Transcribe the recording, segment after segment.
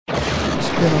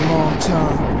Been a long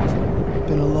time.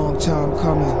 Been a long time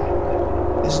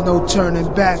coming. There's no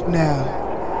turning back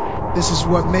now. This is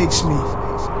what makes me.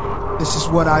 This is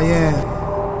what I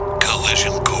am.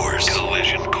 Collision Course.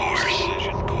 Collision Course.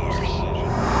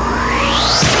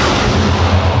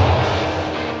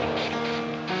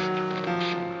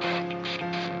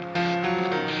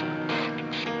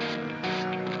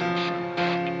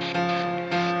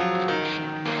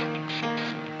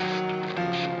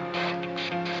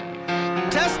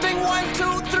 Testing 1,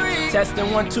 2, 3.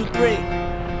 Testing 1, 2, 3.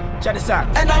 Check this out.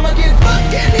 And I'ma get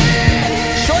fucking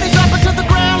in. Shorty drop it to the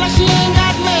ground like she ain't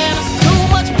got manners. Too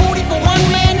much booty for one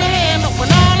man to handle. When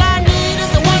all I need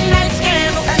is a one night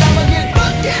scandal. And I'ma get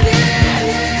fucking in.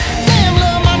 Damn,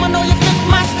 little mama, know you fit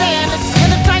my standards.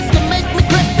 Hypnotize to make me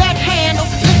grip that handle.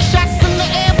 Lick shots in the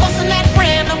air, bustin' that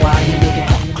random. Why you make it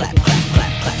clap, clap, clap,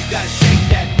 clap, clap? You gotta shake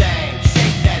that thing,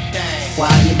 shake that thing.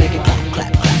 Why you make it clap,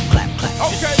 clap, clap, clap, clap?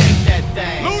 Okay. Shake that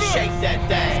thing, shake that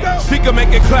thing. She can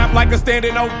make it clap like a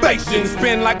standing ovation.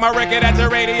 Spin like my record at the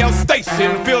radio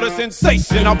station. Feel the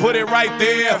sensation, I'll put it right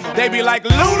there. They be like,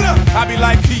 Luna, I be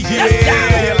like, yeah,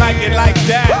 you like it like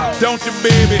that, don't you,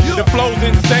 baby? The flow's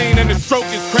insane and the stroke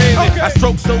is crazy. I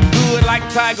stroke so good like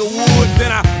Tiger Woods.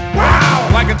 Then I, wow,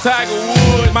 like a Tiger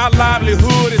Woods. My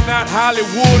livelihood is not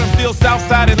Hollywood. I'm still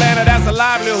Southside Atlanta, that's a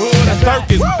livelihood. A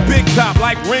circus, big top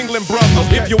like Ringling Brothers.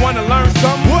 If you wanna learn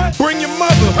something, bring your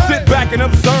mother. Sit back and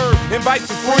observe, invite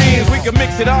your friends. We can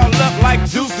mix it all up like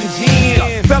juice and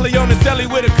gin. Felly on the celly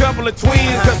with a couple of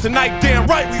twins. Cause tonight, damn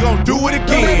right, we gon' do it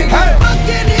again. Hey.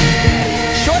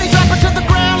 Shorty drop her to the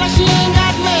ground like she ain't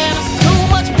got manners. Too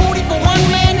much booty for one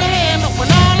man to handle. When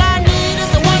all I need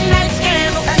is a one night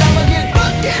scandal. And I'ma get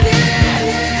fucking in.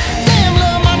 Damn,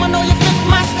 little mama, know you fit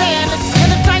my standards.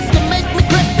 Hypnotize to make me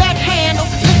grip that handle.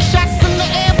 Lick shots in the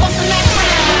air, bustin' that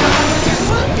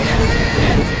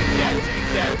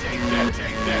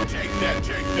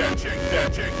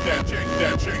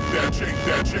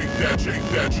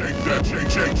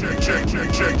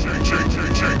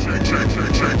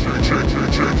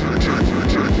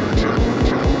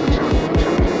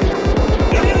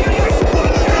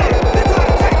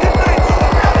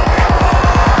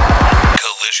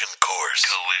Collision Course.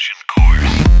 Collision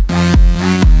Course.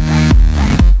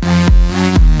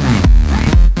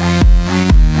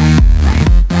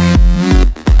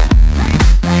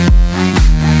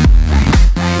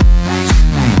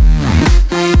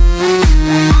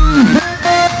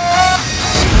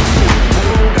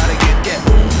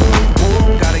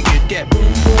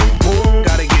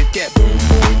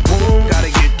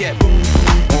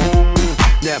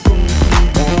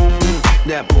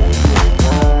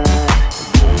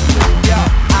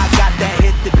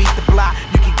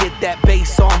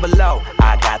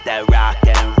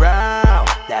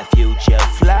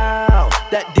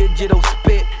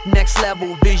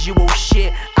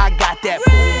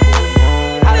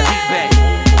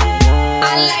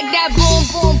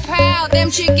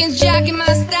 Chickens jogging my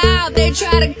style, they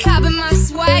try to copy my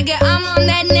swagger. I'm on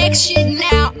that next shit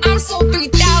now. I'm so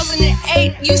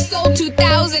 3008, you so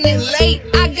 2000 and late.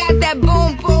 I got that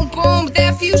boom, boom, boom,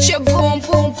 that future boom,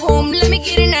 boom, boom. Let me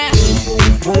get it now.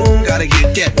 Boom, gotta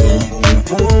get, boom,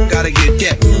 boom, gotta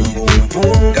get, boom,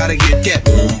 boom, gotta get,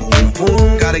 boom,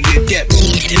 boom, gotta get,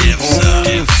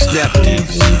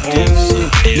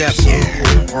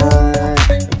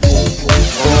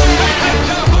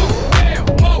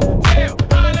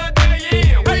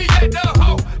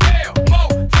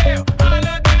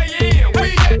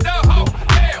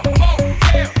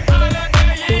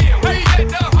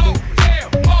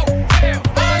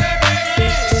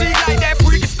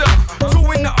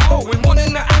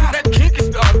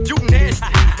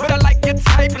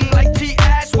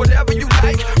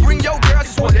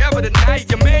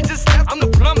 Your man just left, I'm the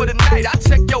plumber tonight. I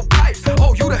check your pipes,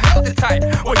 oh, you the healthy type.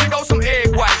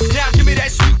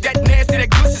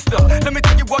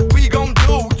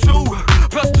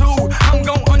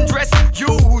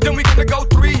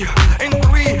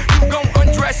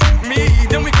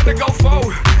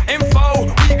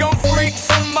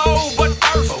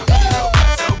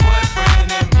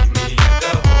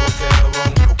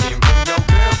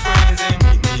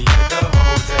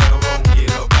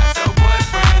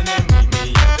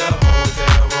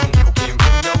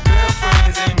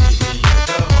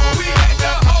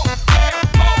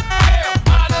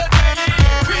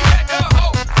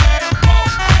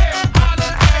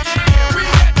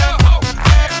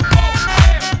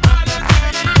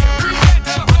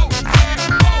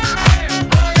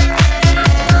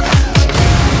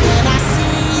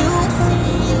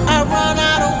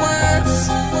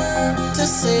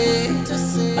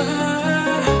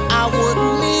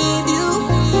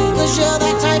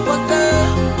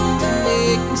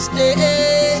 stay.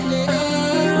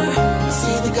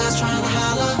 See the guys trying to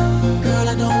holler, girl,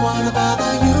 I don't wanna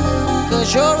bother you.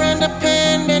 Cause you're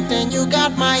independent and you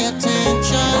got my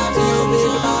attention. Dear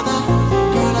baby father,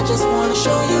 girl, I just wanna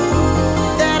show you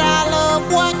that I love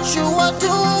what you are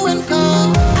doing.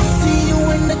 Cause I see you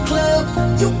in the club,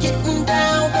 you getting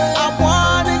down. I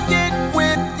wanna get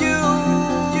with you,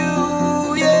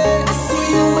 yeah. I see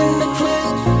you in the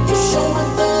club, you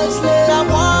showing thugs love. I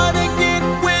wanna get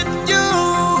with you,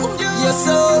 you're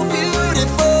so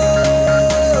beautiful,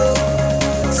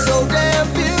 so damn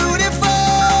beautiful.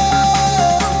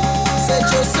 Said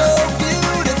you're so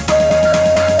beautiful,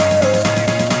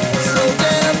 so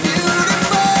damn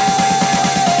beautiful.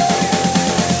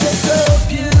 You're so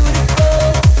beautiful,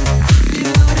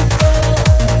 beautiful,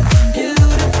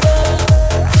 beautiful,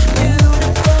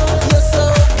 beautiful. You're so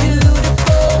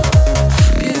beautiful,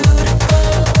 beautiful,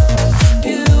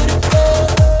 beautiful,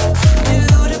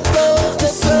 beautiful.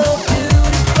 You're so beautiful,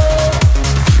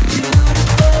 beautiful,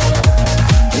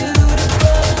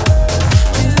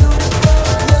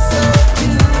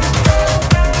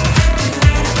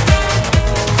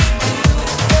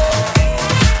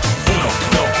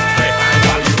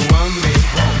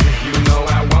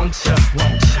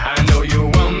 beautiful,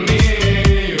 beautiful. You're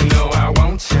so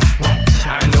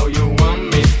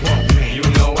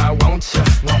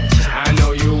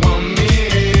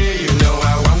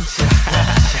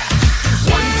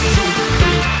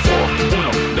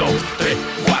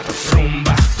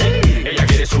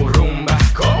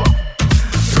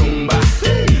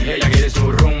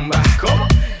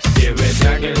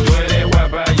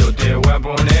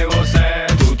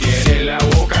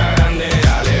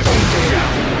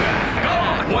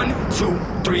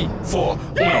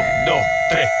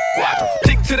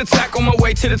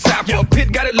to the top. Your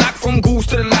pit got it locked from goose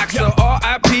to the locks.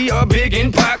 R.I.P. a big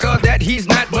in Parker that he's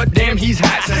not, but damn he's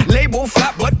hot. Label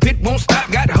flop, but Pit won't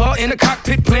stop. Got her in the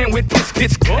cockpit playing with pits.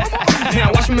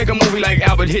 Now watch me make a movie like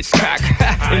Albert Hitchcock.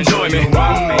 Enjoy me. You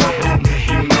want me,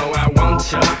 you know I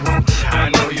want ya. I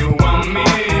know you want me,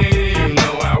 you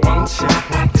know I want ya.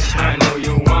 I know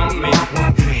you want me,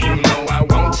 you know I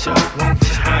want ya.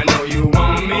 I know you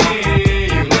want me,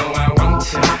 you know I want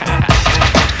ya.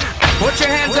 Put your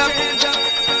hands up.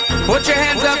 Put your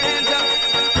hands up.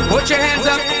 Put your hands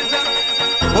up.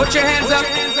 Put your hands up.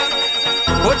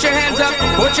 Put your hands up.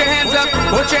 Put your hands up.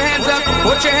 Put your hands up.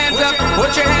 Put your hands up.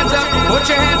 Put your hands up. Put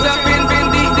your hands up in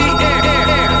the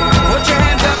air. Put your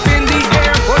hands up in the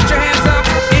air. Put your hands up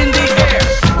in the air.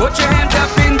 Put your hands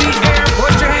up in the air.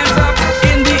 Put your hands up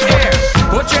in the air.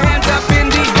 Put your hands up in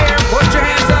the air. Put your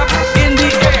hands up in the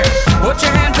air. Put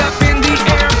your hands up in the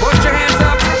air. Put your hands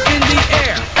up in the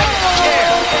air.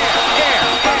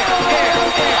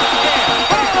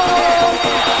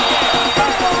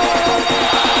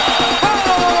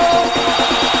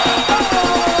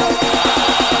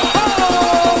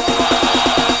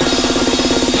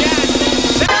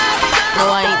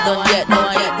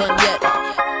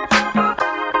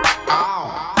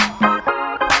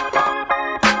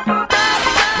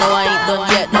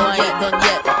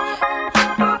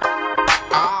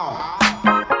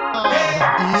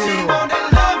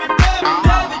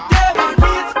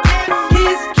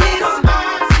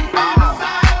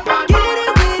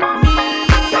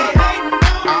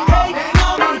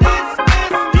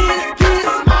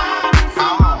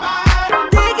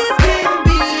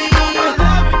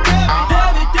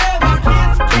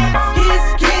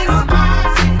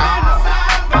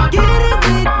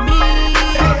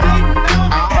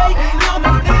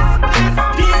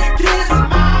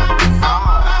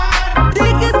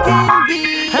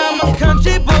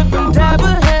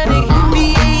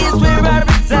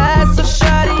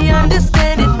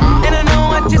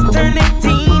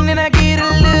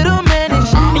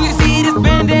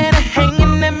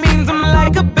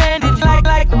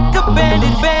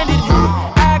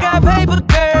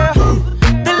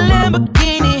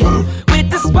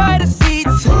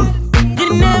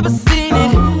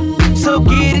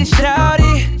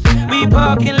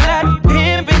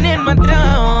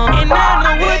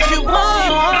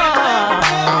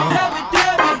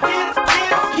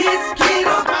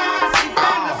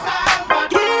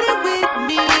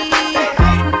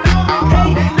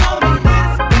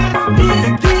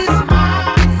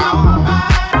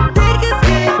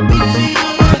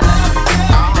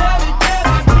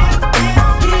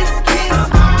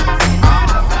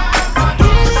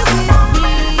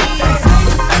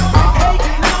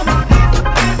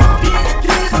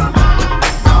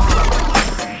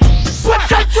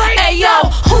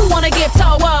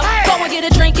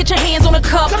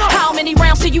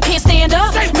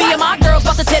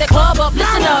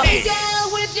 Hey,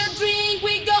 girl, with your drink,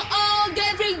 we go all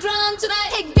get drunk.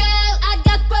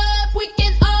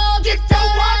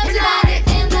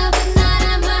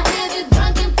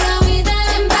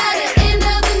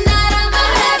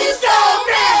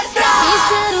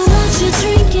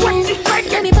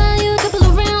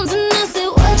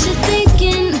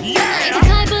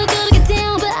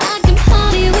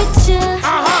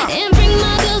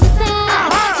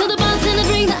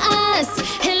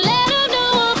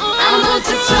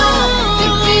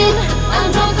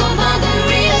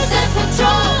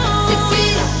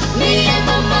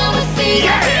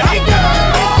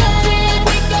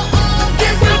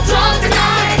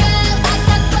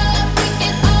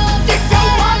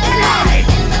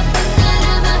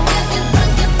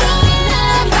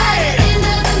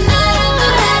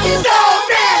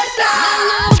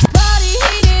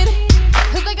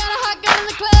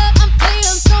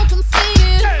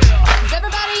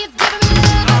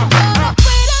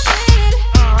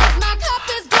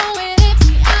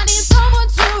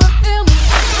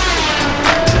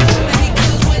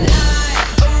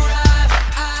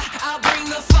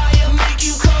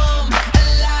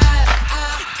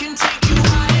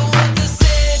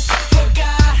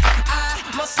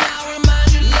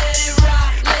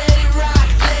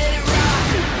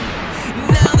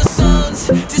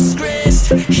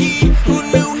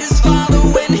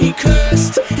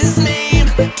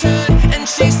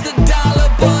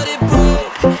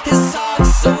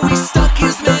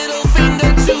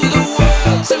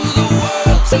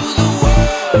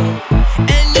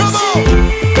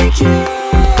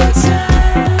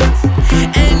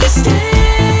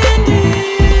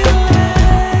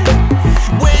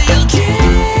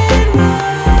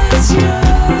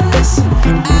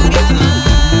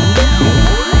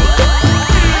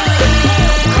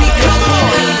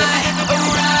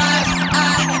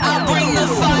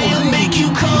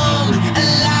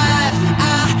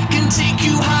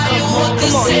 the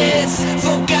sins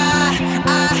forgot.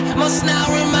 I must now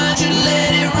remind you,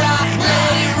 let it rock,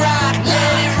 let it rock,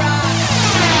 let it rock.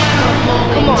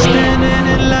 Come on. Standing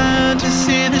in line to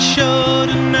see the show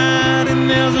tonight, and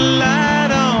there's a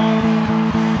light on,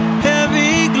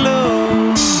 heavy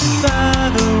glow. By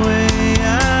the way,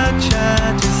 I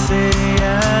tried to say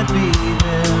I'd be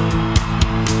there,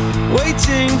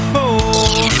 waiting for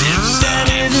that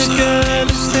little girl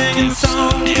who's singing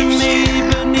songs to me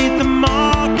beneath the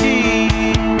marquee.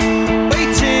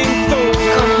 Waiting for.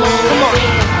 Come on.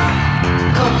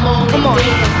 Come on.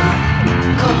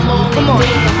 Come on. Come on. Come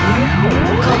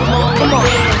on. Come on.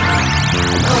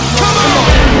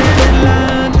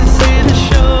 Line to see the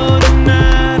show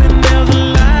tonight, and there's a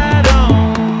light on,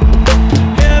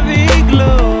 heavy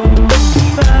glow.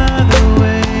 By the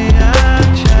way, I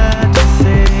tried to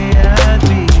say I'd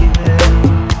be there,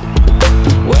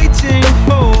 waiting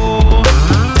for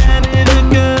that little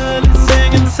girl who's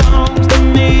singing songs to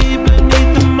me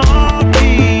beneath the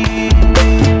marquee.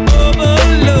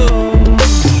 Overload.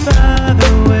 By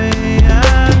the way, I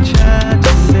tried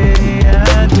to say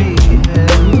I'd be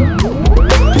there,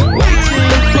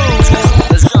 waiting for.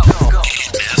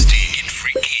 Nasty and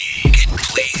freaky. Get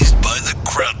pleased by the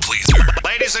crowd pleaser.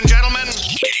 Ladies and gentlemen,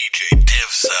 DJ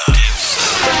Divsa.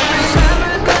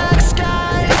 Remember black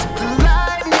skies, the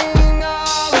lightning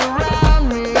all around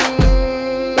me.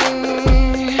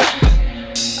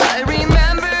 I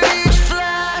remember each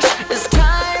flash as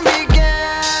time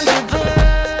began to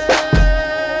blur,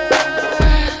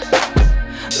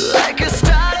 like a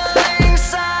startling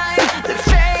sign that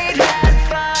fate had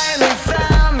finally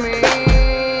found me.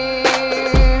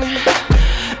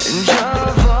 And your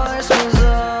voice was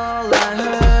all I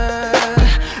heard.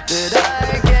 Did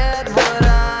I get what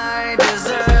I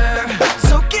deserve?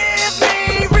 So give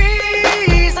me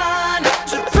reason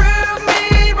to prove me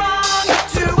wrong,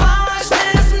 to wash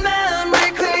this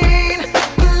memory clean.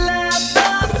 Let the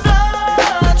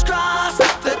thoughts cross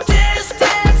the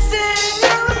distance in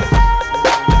your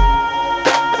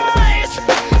eyes.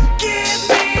 Give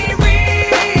me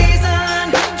reason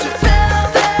to fill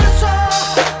this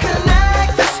hole,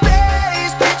 connect the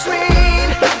space between.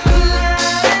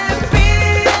 Let it be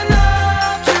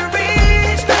enough to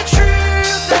reach the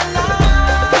truth that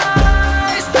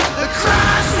lies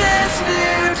across this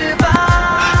new divide.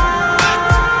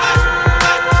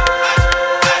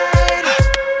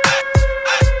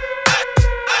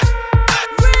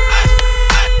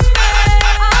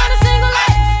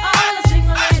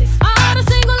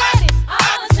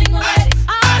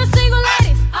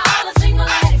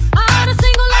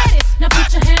 Now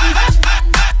put your hands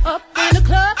up in the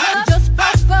club. You just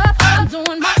broke up. I'm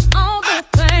doing my own little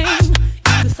thing.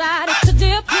 You decided to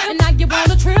dip, and now you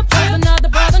want a trip. Cause another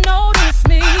brother noticed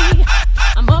me.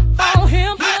 I'm up on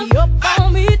him, he up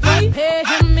on me. Don't pay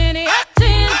him any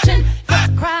attention. Cause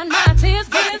I cried my tears,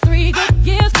 getting 3 good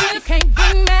years. You can't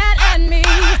be mad at me.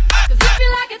 Cause if you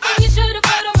like it, then you should've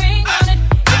put a ring on it.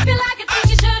 If you like it, then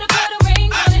you should've put a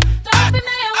ring on it. Don't be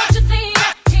mad what you see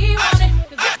that he want it.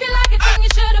 Cause if you like it, then you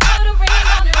should've put a ring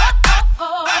on it.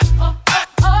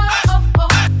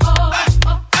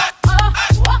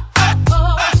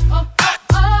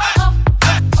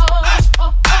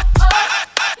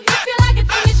 If you like it,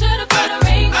 then you should've put a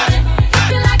ring on it. If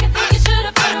you like it, then you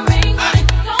should've put a ring on it.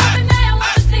 Don't be mad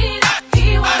what you see that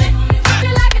he want it. If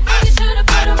you like it, then you should've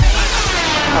put a ring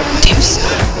on it.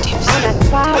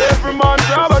 Every man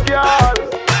grab a girl.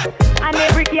 And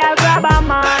every girl grab a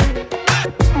man.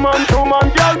 Man to man,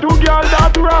 girl to girl,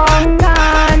 that's wrong.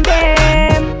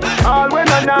 Condemn. All when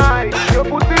a night, your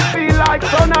pussy feel like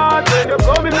sun hot when you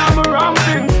come in on my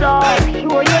ramping shot.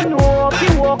 Sure you know if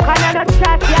you walk another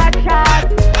chat, ya chat.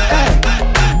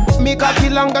 Me cocky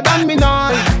longer than me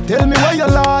night. Tell me where you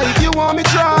like. You want me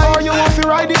try or you want to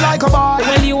ride it like a bike?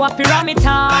 Well, you have to ram it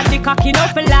hard. The cocky no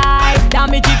for life.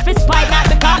 Damage it for spite, not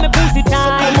because me pussy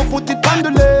tight. So come put it on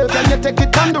the left and you take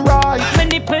it on the right. My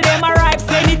nipple them a ripe,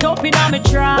 send it up in a me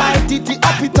try. White titty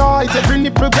appetite, every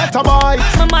nipple get a bite.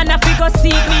 My man a figure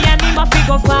seek me and him a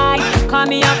figure fight. Call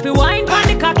me up to wine on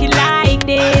the cocky like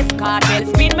this. Cartel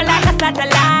spin me like a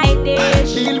satellite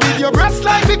dish. Deal with your breast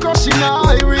like the crushing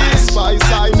iris. Spice,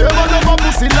 I never love a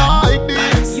pussy like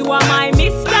this. You are my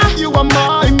mister. You are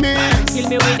my miss. Kill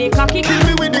me with the cocky. Kill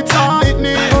me with the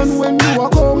tightness. And when you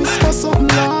walk out, whisper something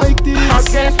like this. I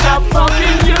can't stop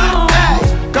fucking you.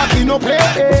 Hey, cocky no play.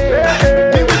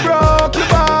 Me we broke your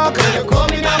back. When you come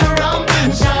in, I'm a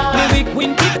ramping shot. Me we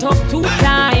quint it up 2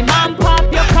 times and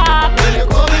pop your cock. When you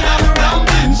come in, I'm a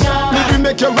ramping shot. Me we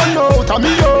make you run out of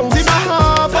me out. See my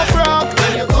half a frock.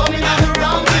 When you come in, I'm a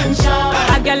ramping shot.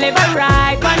 I can live a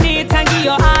ride on it and give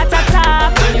your heart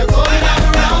attack. When you come in, I'm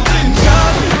a ramping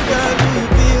shot. Girl,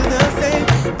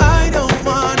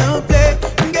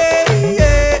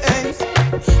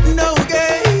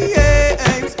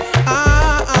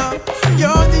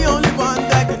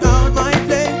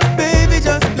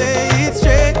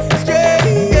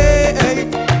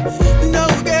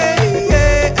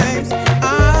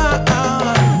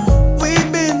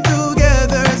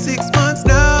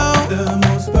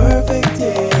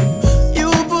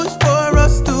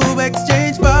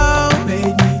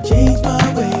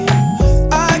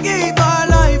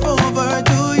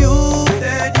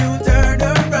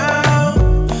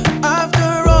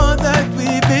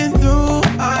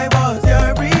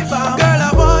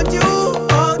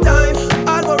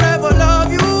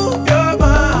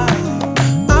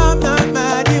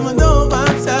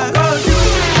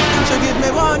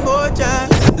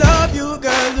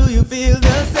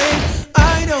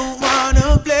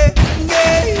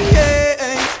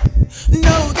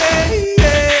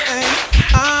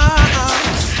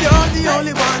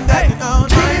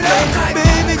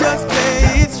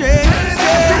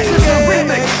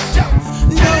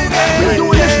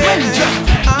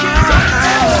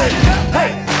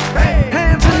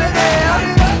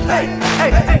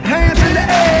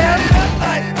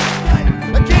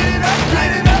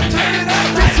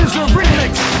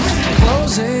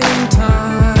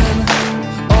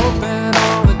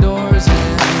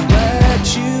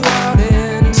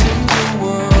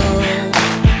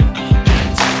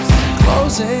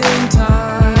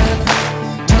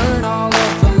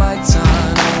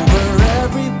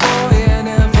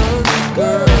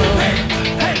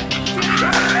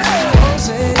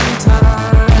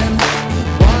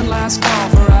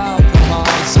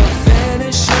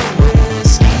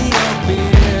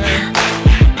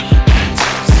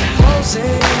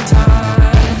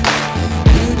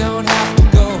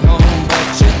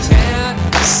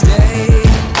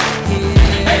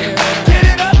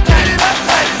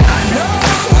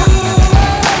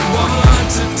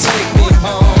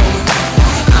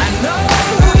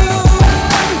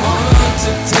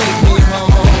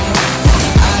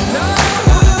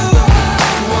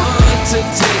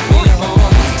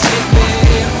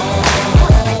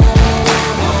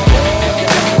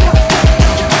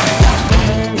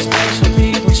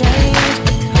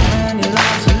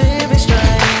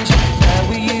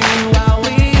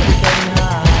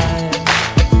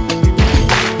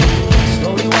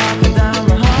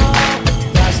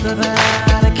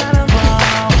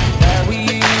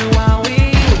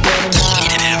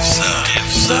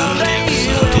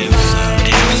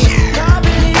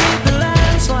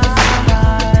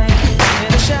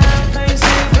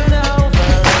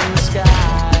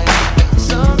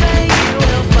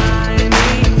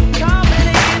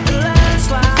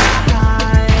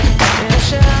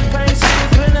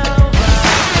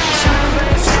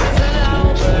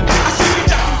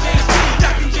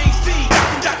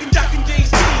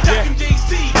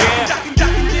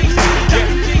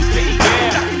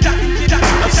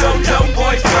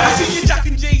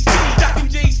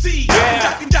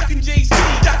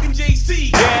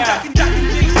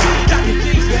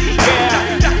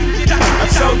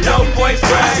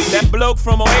 bloke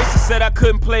from Oasis said I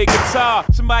couldn't play guitar.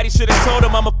 Somebody should have told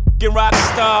him I'm a fucking rock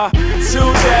star.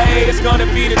 Today is gonna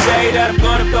be the day that I'm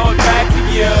gonna throw it back to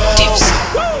you.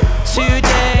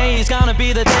 Today is gonna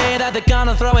be the day that they're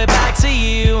gonna throw it back to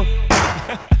you.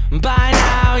 By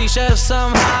now you should have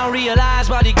somehow realized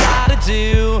what you gotta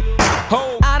do.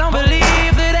 I don't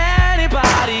believe that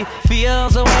anybody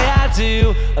feels the way I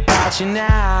do about you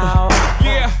now.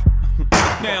 Yeah.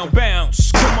 Now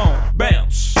bounce, come on,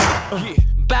 bounce. Yeah.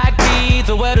 Backbeat,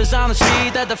 the word is on the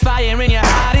street that the fire in your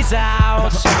heart is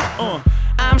out.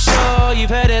 I'm sure you've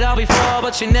heard it all before,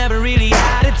 but you never really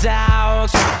had a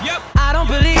doubt. Yep. I don't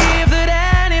believe that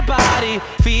anybody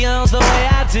feels the way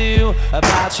I do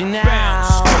about you now.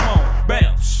 Bounce, come on,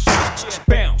 bounce. Just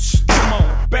bounce, come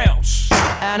on, bounce.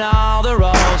 And all the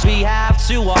roads we have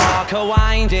to walk are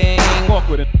winding. Walk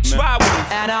with it, try with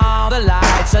it. And all the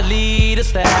lights that lead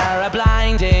us there are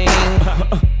blinding.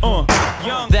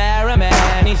 There are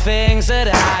many things that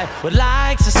I would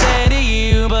like to say to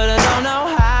you, but I don't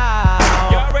know how.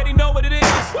 You already know what it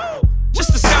is. Woo!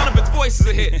 Just the sound of its voice is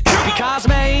a hit. Because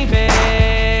maybe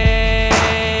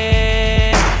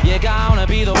you're gonna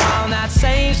be the one that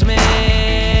saves me.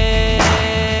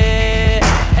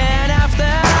 And after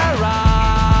all,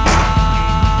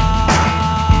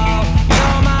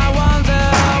 you're my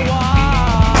wonderwall.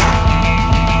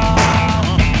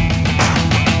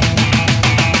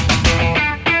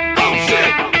 Oh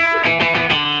shit!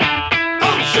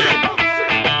 Oh shit!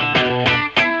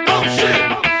 Oh shit!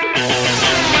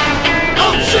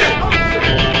 Oh shit!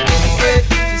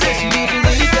 She said she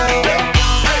usually don't,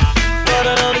 but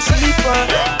I know that she fun.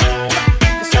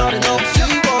 'Cause shawty know what she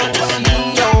wants, but she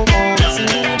don't want to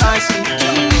seem like she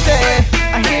easy.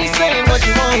 I hear you saying what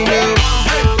you wanna do,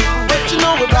 but you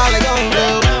know we're probably gonna do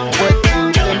what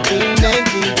you've been feeling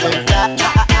deep inside.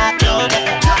 Girl,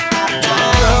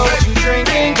 what you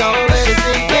drinking? Don't let it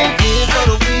sink in. Here for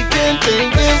the weekend,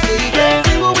 thinking we can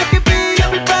see what we can be if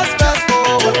we fast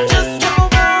forward. Just roll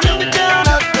around in the down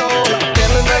I go.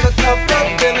 Feeling like a cup up,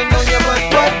 feeling on your butt,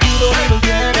 but you don't even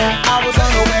care. I was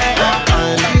unaware,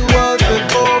 and you was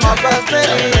before my bus set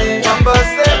in. My bus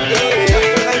set in.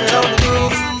 Blaming on the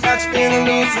grooves, got you feeling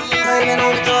loose. Blaming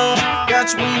on the drum, got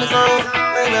you in the zone.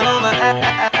 Blaming on the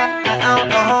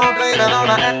alcohol, blaming on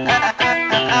the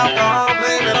alcohol,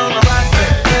 blaming on the rock,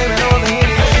 blaming on the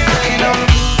hitty, blaming on the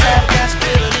blues. Got you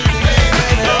feeling easy,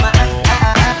 blaming on the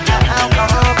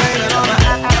alcohol, blaming on the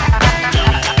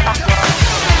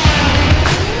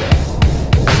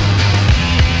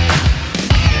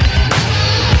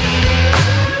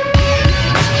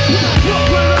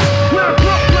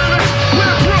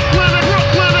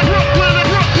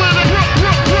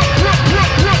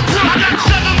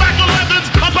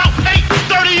about 8,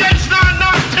 38, 9,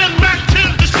 9, 10, Mac 10,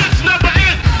 the shit's never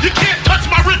end. You can't touch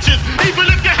my riches, even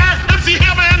if you had MC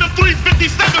Hammer and the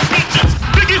 357 bitches.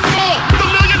 Biggie Small, the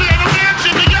millionaire, the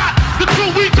mansion, the yacht, the 2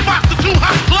 weed spots, the 2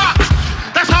 hot blocks.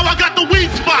 That's how I got the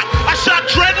weed spot. I shot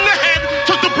Dread in the head,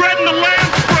 took the bread and the lamb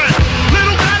spread.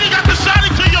 Little daddy got the shotty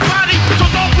to your body, so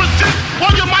don't resist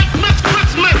or you might miss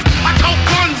Christmas. I tote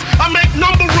guns, I make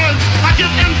number runs, I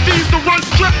give MCs the run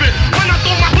stripping. When I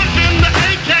throw my whip in the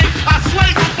AK, I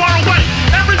slay from far away.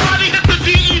 Everybody hit the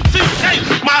DETK.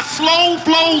 My slow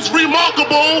flow's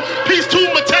remarkable. Peace to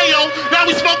Mateo. Now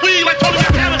we smoke weed like Tony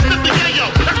Montana, Mr. Yayo.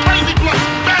 That's crazy blunt.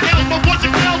 Bad hell, my voice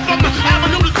exhales from the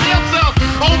avenue to jail cells.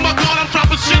 Oh my God, I'm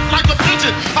dropping shit like a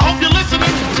pigeon. I hope you're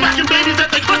listening. Smacking babies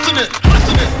that they christen it.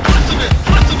 Christen it, christen it,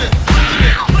 christen it, christen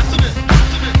it, christen it,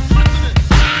 christen it, christen it.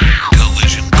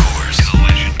 Collision Course.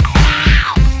 Collision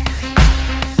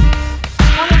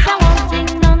One thing,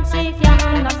 don't see if you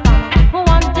understand.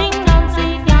 One thing, don't see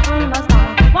if you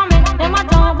understand. What make them a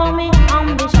talk about me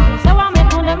ambition? So what make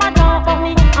them a talk about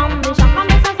me ambition? And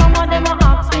this is some of them a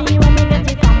ask me where me get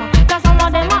it from. Cause some of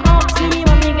them a ask me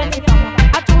where me get it from.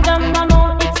 I told them no no,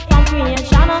 it's from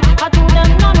creation. I told them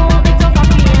no no, it's just a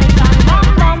creation. Bam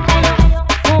bam bam,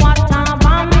 what a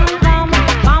bam bam,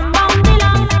 bam bam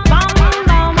bilang, bam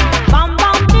bam, bam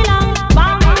bam bilang,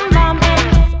 bam bam,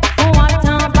 what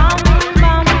a bam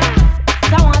bam.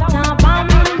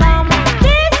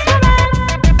 This woman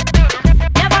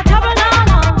never trouble no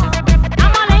one.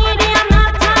 I'm a lady, I'm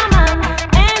not a man.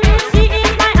 MC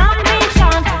is my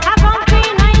ambition. I come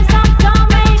free nice of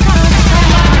Jamaican.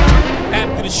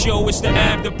 After the show, it's the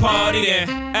after party then.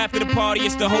 After the party,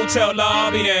 it's the hotel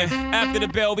lobby then. After the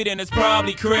Belby, then it's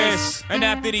probably Chris. And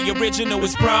after the original,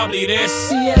 it's probably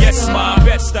this. Yes, my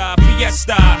Bed-Stuy,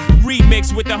 Fiesta.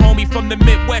 Remix with the homie from the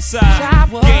Midwest side.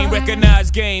 Game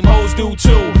recognized game, hoes do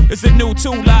too. It's a new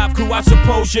 2 live crew, I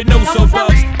suppose you knew. So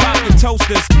bugs, pop the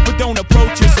toasters, but don't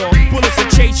approach us. Or bullets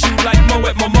will chase you like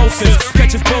Moet Mimosas.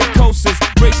 Catches both coasters,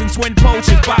 racing twin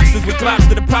poachers. Boxers with glocks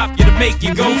to the pop you to make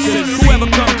you ghosted. Whoever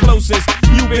come closest,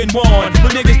 you've been warned.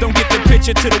 But niggas don't get the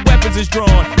picture till the weapons is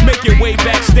drawn. Make your way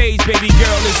backstage, baby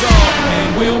girl is on.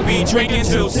 And we'll be drinking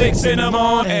till 6 in the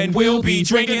morning. And we'll be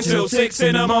drinking till 6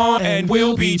 in the morning. And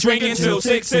we'll be drinking till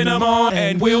 6 in the morning.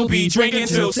 And we'll be drinking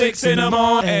till 6 in the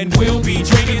morning. And we'll be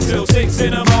drinking till 6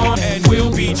 in the morning. And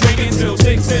we'll be drinking till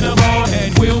 6 in the morning.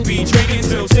 And we'll be drinking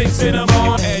till 6 in the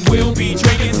morning. And we'll be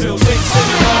drinking till 6 in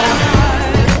the morning.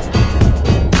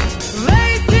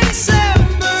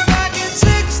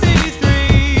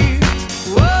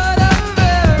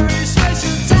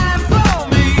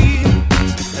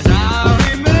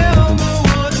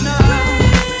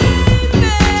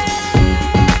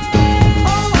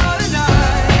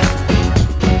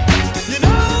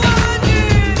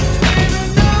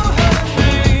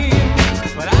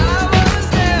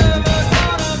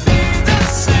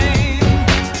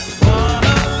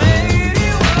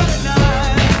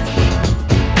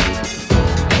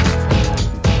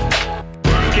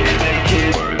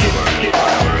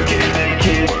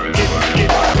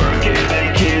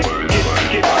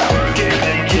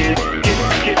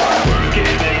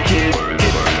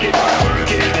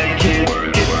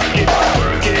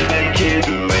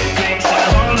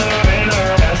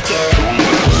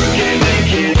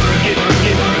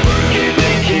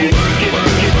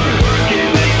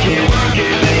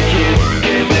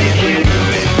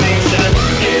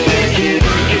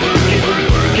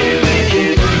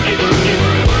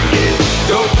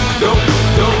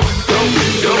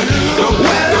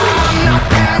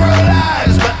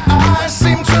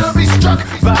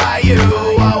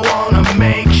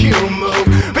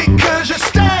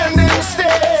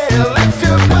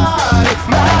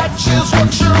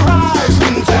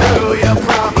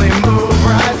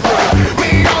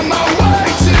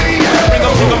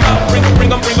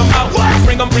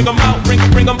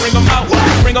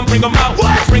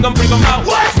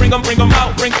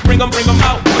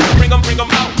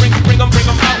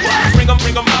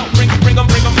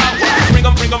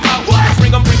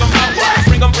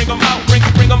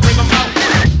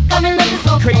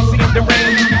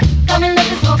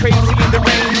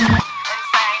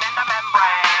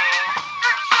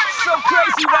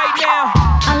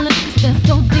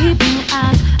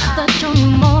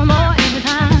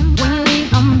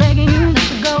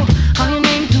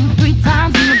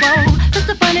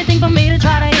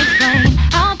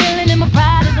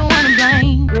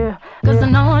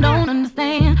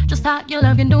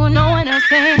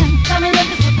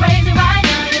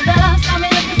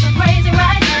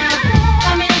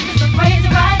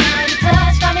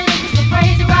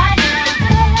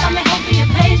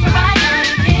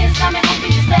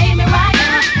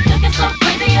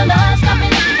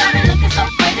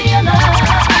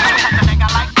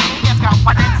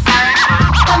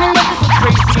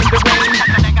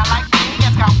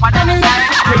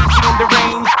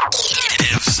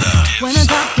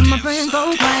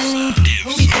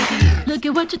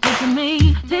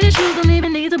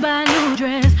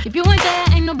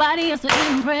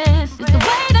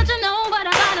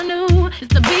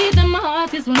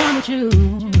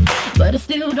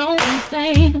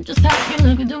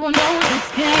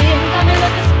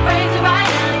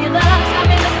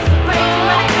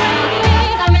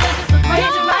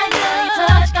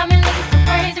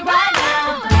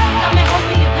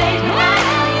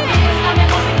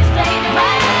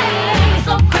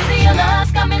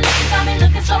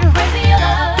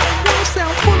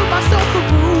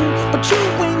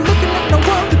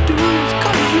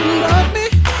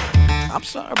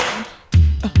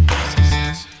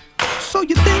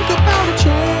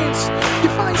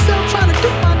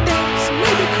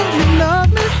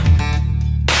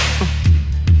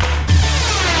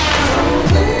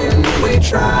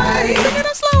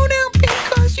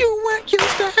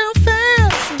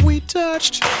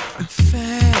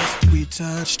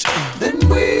 Then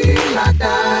we locked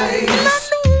eyes. And I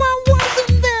knew I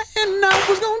wasn't there, and I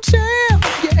was gonna tear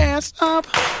your ass up.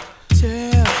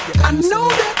 I know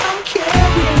that I'm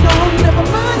carrying on. Never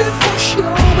mind if I'm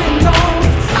showing off.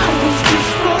 I was just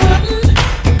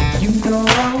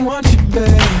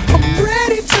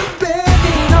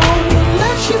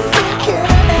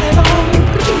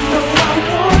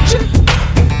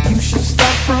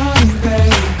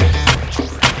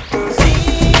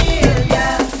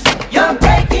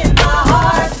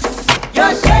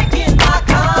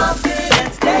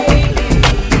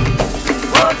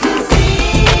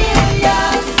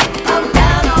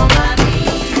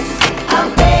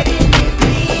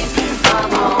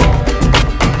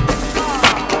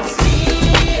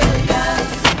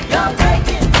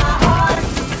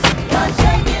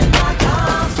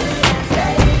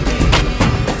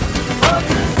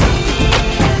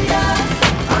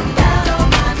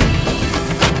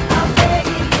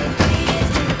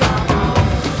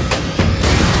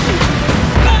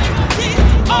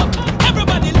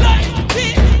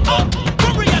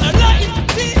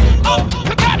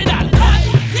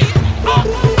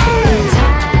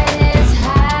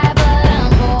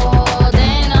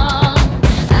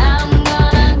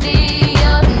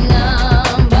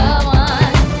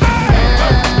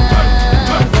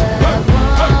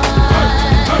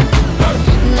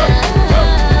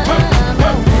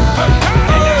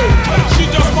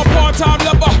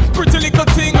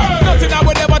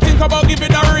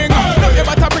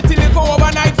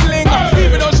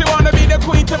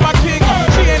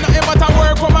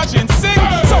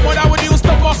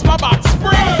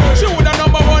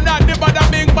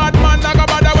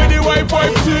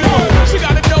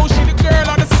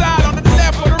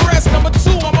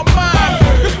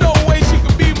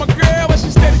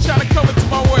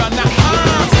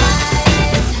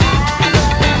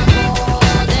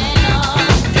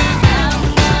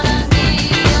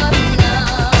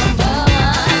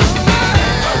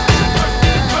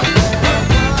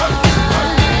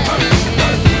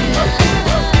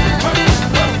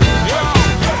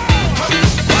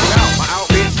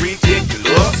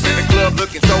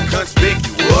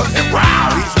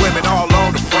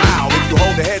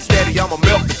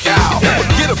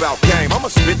I'ma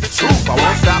spit the truth. I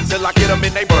won't stop till I get them in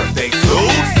their birthday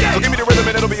suits. So give me the rhythm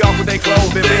and it'll be off with their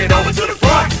clothes. Then bend over to the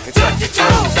front and touch your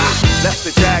toes. I left the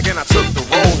Jag and I took the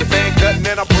roll. If they ain't cutting,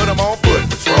 then I put them on foot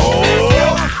patrol.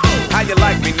 How you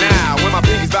like me now when my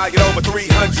pinkies valued over 300,000?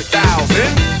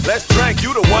 Let's drink,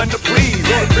 you the one to please.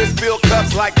 All the Chris fill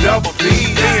cups like double D.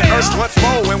 Me and Ursh once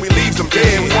more when we leave them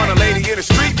dead. We want a lady in the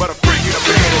street, but a freak in the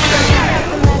bed.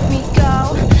 Let me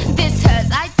go. This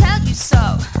hurts, I tell you so.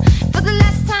 For the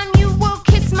last time you will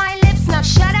kiss my lips, now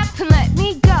shut up and let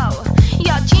me go.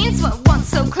 Your jeans were once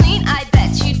so clean, I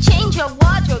bet you changed your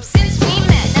wardrobe since we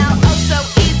met. Now oh so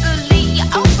easily, you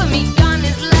offer me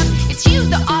honest love. It's you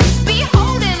that ought to be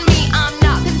holding me. I'm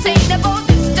not containable,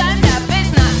 this turned up,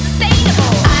 it's not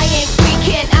sustainable. I ain't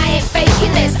freaking, I ain't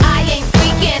faking this. I ain't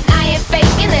freaking, I ain't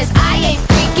faking this. I ain't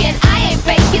freaking, I ain't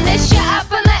faking this. Shut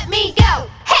up and let me go.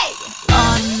 Hey!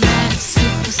 Automatic,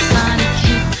 supersonic,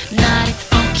 hypnotic,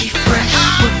 funky, fresh.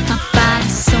 With my body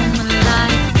so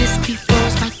melodic, this beat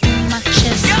rolls right through my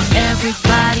chest.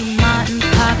 Everybody, Martin,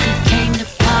 Poppy came to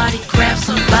party. Grab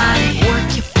somebody, work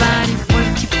your body,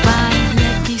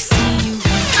 let me see you.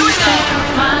 Two-step,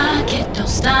 rock it, don't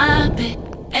stop it.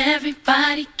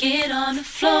 Everybody get on the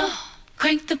floor,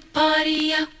 crank the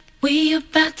party up. We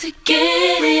about to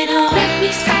get it on. Let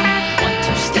me see. 1,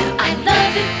 2 step, I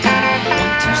love it.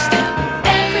 1, 2 step,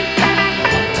 everybody.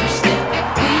 1, 2 step,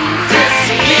 we just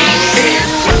get it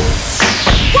on.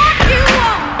 What you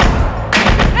want,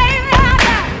 baby, I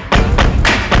got it.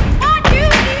 What you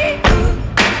need,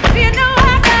 you know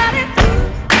I got it.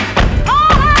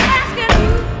 All I'm asking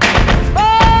is for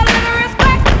a little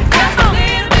respect, just a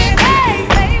little bit. Hey,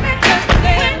 baby, just a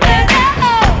little bit.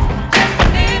 Just a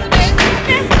little bit.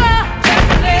 Just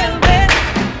a little bit.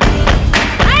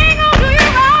 I ain't gonna do you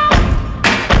wrong.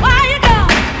 Why you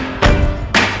gone?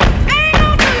 I ain't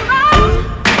gonna do you wrong.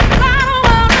 I don't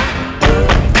wanna.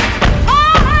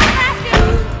 All I'm asking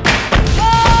is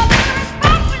for a little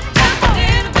respect, just a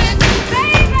little bit,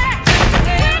 baby. Just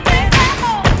a little bit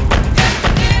more.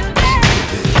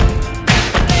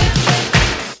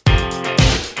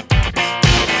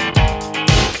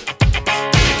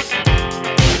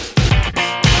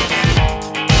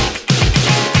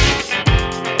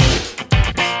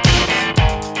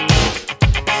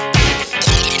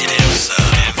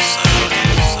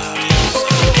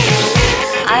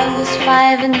 I was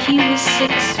 5 and he was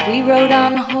 6. We rode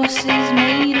on horses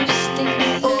made of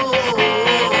sticks.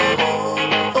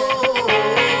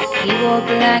 He wore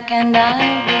black and I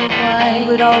wore white. He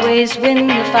would always win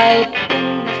the fight.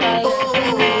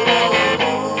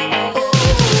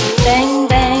 Bang,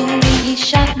 bang, he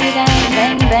shot me down.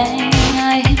 Bang, bang,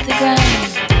 I hit the ground.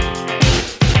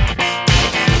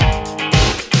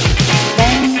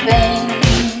 Bang, bang,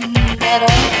 that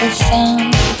awful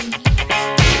sound.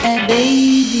 That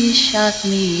baby shot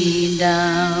me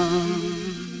down.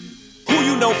 Who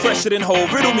you know fresher than whole?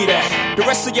 Riddle me that. The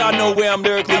rest of y'all know where I'm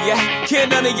lyrically at.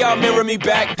 Can't none of y'all mirror me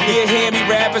back. Yeah, hear me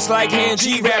rap, it's like Han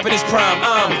G rapping his prime.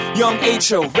 I'm Young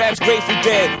H.O., raps Grateful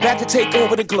Dead. Back to take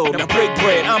over the globe, now break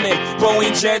bread. I'm in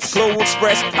Boeing Jets, Global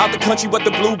Express. Out the country, but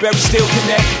the blueberries still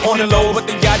connect. On the low, but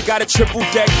the yacht got a triple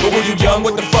deck. But when you young,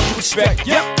 what the fuck you expect?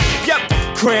 Yep.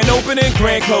 Grand opening,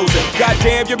 grand closing.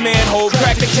 Goddamn your manhole,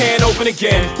 crack the can open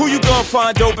again. Who you gonna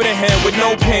find open in hand with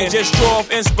no pen? Just draw off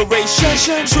inspiration.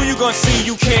 Who you gonna see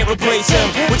you can't replace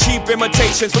him with cheap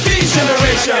imitations for these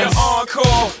generations.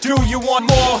 Encore, do you want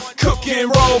more? Cook and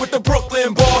roll with the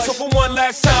Brooklyn boss. So for one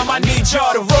last time, I need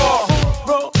y'all to roll.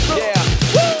 Yeah.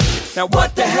 Now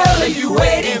what the hell are you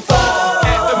waiting for?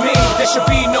 After me, there should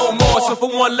be no more. So for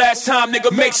one last time,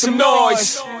 nigga, make some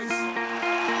noise.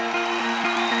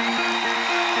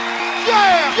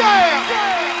 Yeah, yeah,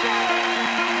 yeah.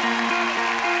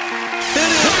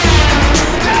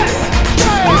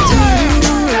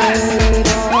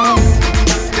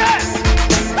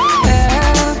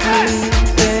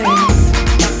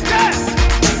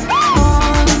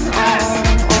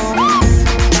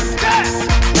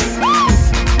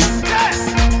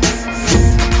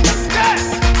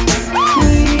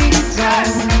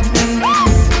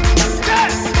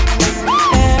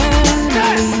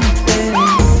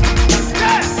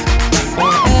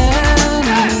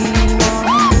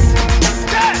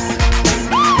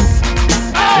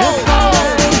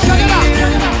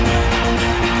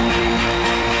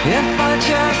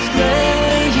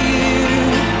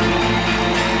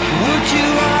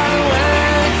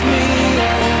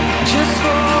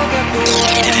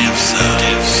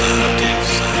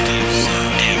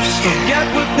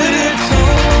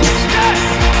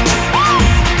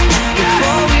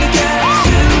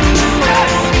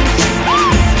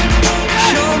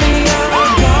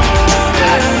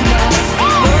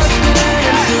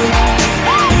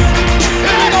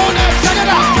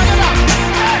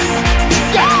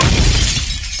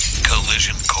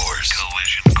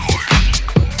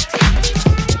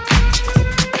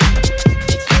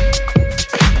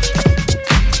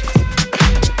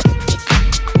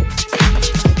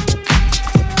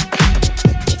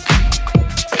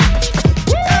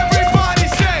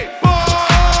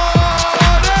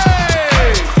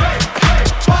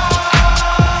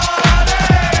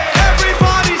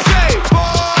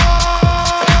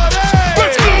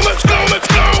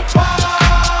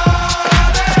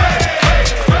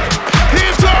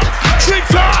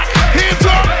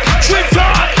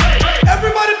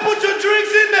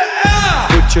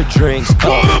 Put your drinks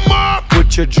up.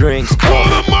 Put your drinks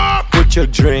up. Put your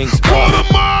drinks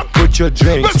up. Put your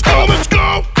drinks up. Let's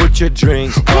go. Put your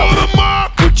drinks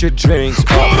up. Put your drinks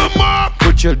up.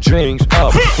 Put your drinks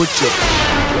up. Put your.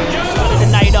 Started the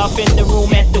night off in the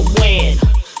room at the Wynn.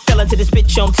 Fell into this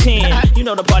bitch on 10. You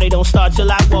know the party don't start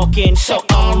till I walk in. So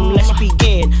let's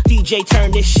begin. DJ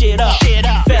turn this shit up.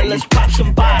 Fellas pop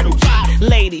some bottles.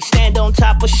 Ladies stand on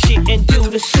top of shit and do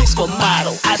the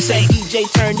supermodel. I say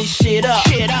DJ turn this shit up.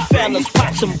 Fellas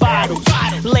pop some bottles.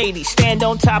 Ladies stand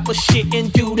on top of shit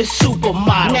and do the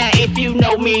supermodel. Now if you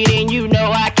know me then you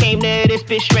know I came to this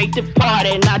bitch straight to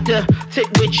party. Not to sit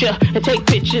with ya and take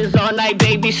pictures all night,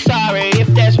 baby. Sorry if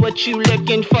that's what you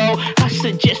looking for. I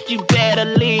suggest you better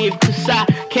leave. Cause I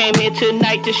came here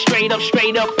tonight to straight up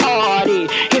party.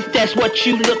 If that's what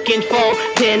you looking for,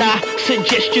 then I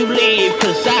suggest you leave.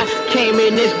 Cause I came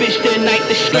in this bitch tonight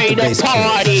to straight up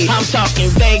party. I'm talking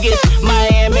Vegas,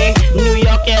 Miami, New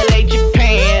York, LA,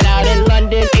 Japan, out in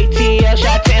London, ATL,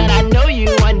 Chi-Town. I know you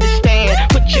understand.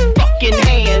 Put your fucking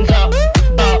hands up,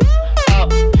 up,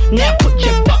 up. Now put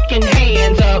your fucking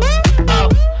hands up,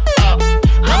 up, up.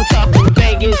 I'm talking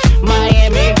Vegas,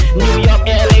 Miami, New York,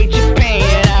 LA, Japan.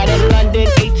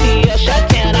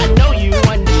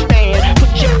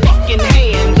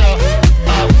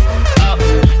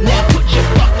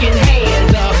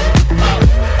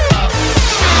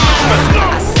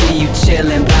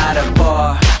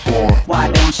 Why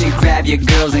don't you grab your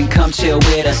girls and come chill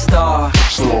with a star?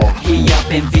 He up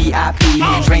in VIP,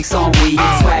 drinks on weed,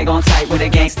 swag on tight with a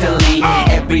gangster lean.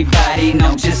 Everybody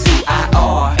know just who I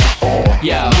are.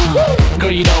 Yo,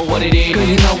 girl, you know what it is. Girl,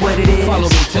 you know what it is. Follow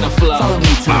me to the flow. Follow me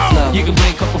to the flow. You can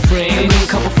bring a couple friends. You can bring a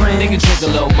couple friends. They can drink a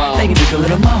little more. They can drink a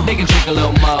little more. They can drink a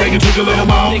little more. They can drink a little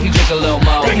more. They can drink a little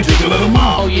more. They can drink a little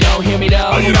more. Oh, you don't hear me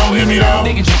though. Oh, you don't hear me though.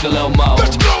 They can drink a little more.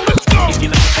 Let's go, let's go. If you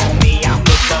look for me, I'm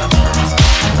with the.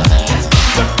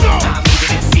 Let's go. I'm easy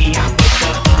to see, I'm with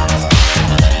the.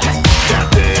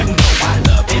 That's it. You know I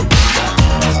love it.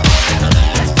 That's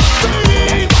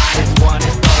why this one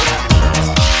is golden.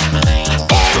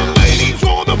 All the ladies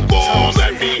on the floor,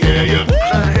 let me hear you.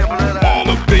 All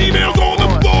the females on the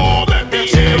floor, let me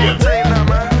hear you.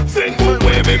 Single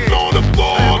women on the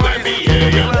floor, let me hear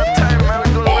you.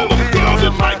 All the girls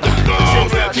that like the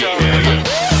girls, let me hear you.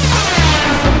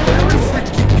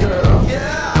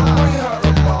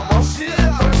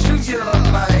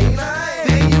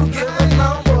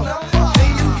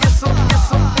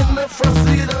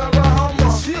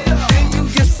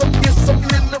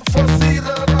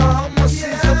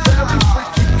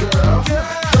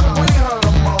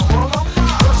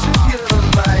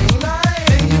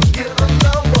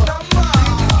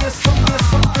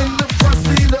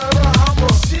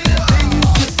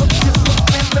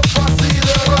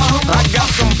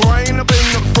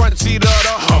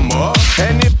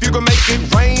 And if you can make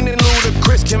it rain, then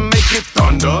Ludacris can make it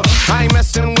thunder. I ain't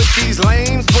messing with these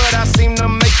lames, but I seem to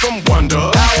make them wonder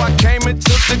how I came and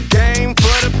took the game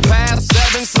for the past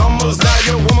 7 summers. Now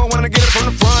your woman wanna get it from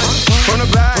the front, from the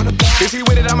back. If she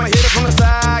with it, I'ma hit it from the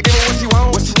side. Give her what she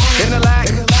wants, in the lag.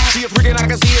 She a freakin', I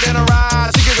can see it in her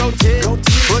eyes. She can go tit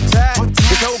for tat.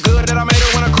 It's so good that I made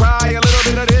her wanna cry. A little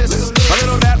bit of this, a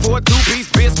little that for a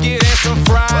 2-piece biscuit and some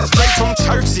fries straight from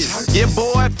Church's. Your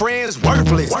boyfriend's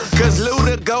worthless, cause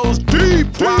Luda goes deep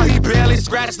while he barely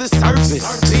scratched the surface.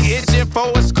 She itching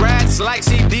for a scratch like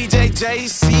she DJ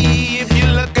JC. If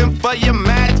you're looking for your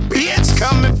match, bitch,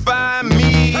 come and find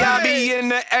me. I be in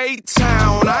the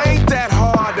A-Town, I ain't that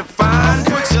hard to find.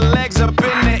 Put your legs up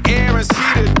in the air and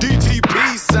see the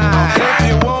DTP sign. If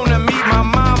you wanna meet my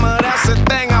mama, that's the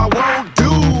thing I won't do.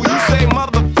 You say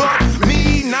motherfuck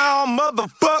me, now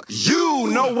motherfuck you.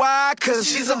 Know why? Cause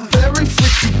she's a very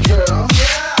freaky girl.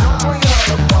 Don't bring her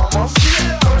to mama.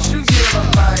 First you get a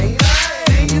line,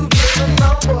 then you get a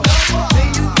number. Then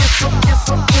you get some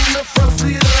in the front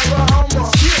seat of a Hummer.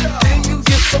 Then you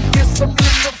get some in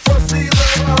the front seat of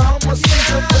a Hummer. She's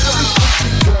a very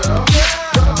freaky girl.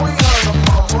 Don't bring her to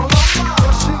mama.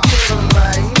 First you get a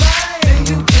line, then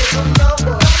you get a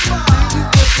number. Then you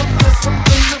get some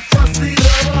in the front seat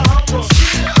of a Hummer.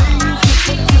 Then you get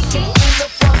some in the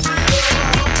front seat of a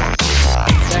Hummer.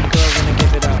 That girl wanna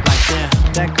give it up like that.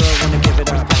 That girl wanna give it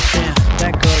up like that.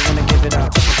 That girl wanna give it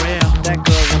up for real. That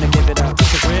girl wanna give it up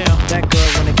for real. That girl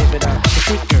wanna give it up for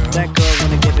good girl. That girl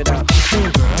wanna give it up for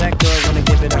cool girl. That girl wanna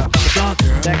give it up for dark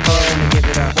girl. That girl wanna give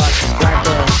it up. Watch black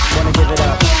girl wanna give it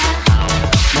up.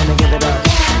 Wanna give it up.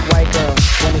 White girl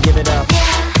wanna give it up.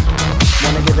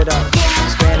 Wanna give it up.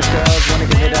 Spanish girls wanna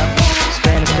give it up.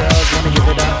 Spanish girls wanna give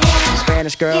it up.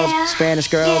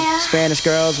 Spanish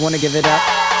girls wanna give it up.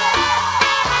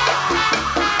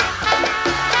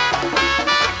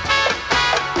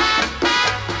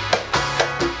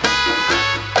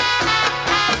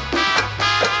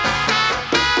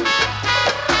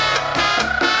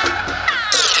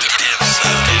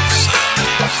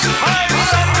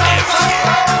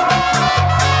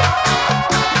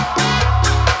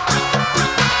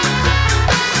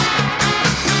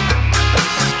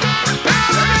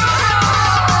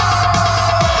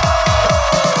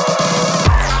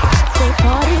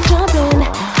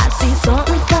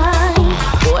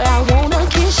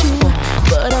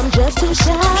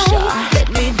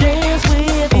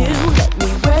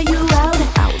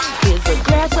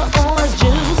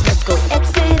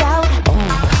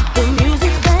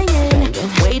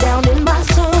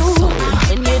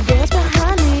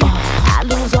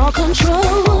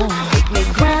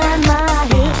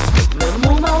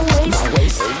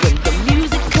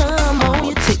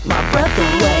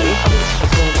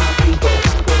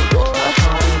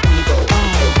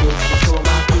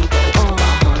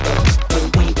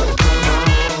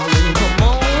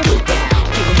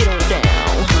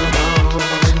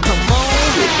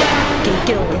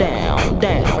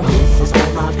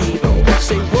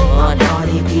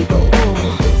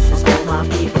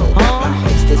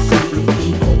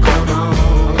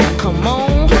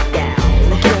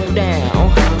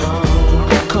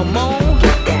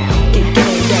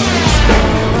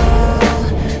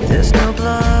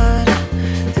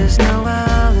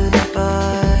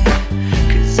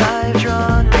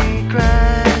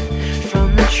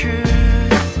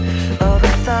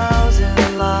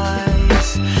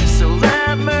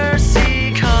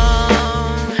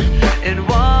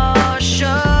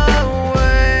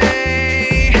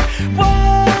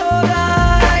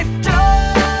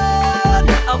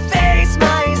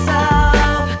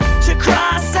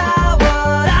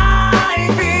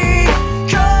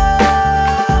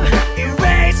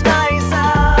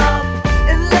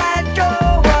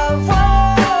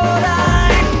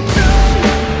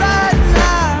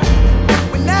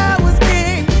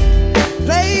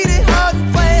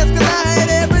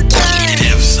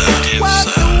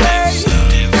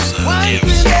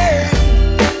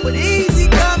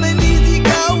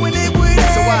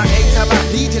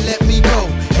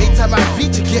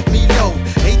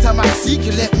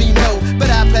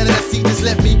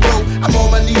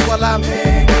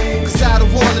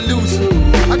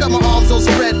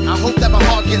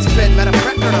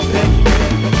 Turn up, baby.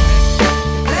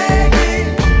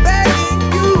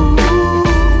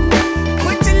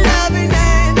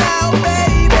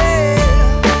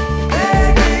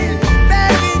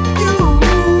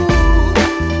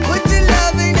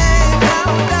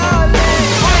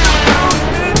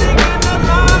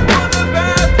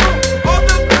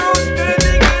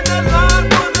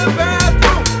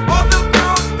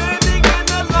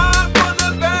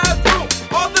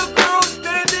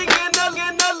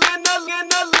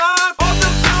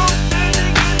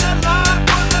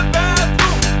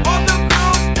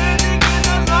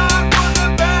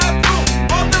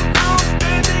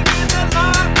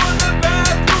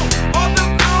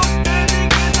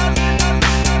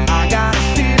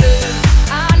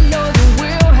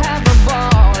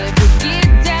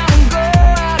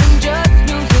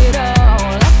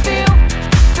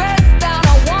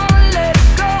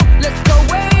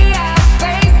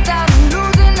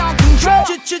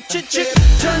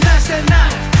 Turn that shit now.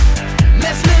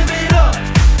 Let's live it up.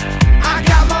 I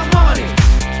got my money.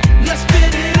 Let's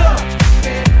spin it up.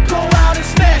 Go out and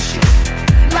smash it.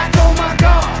 Like oh my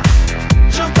God.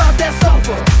 Jump out that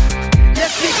sofa.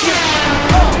 Let's get it.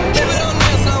 Baby, don't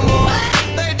dance no more.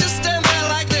 They just stand there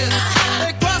like this.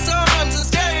 They cross their arms and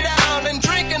stare down and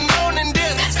drink and moan and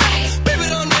diss. Baby,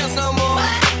 don't dance no more.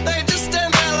 They just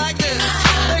stand there like this.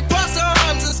 They cross their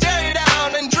arms and stare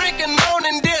down and drink and moan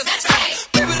and diss.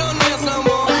 Baby, don't dance no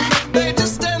more. They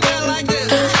just stand there like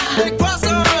this. They cross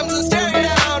their arms and stare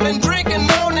down and drink and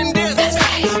moan and diss.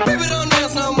 Baby, don't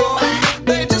dance no more.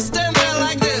 They just stand there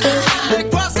like this. They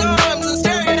cross their arms and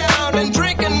stare down and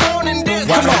drink and moan and diss.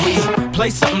 Why don't we play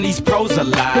something these pros are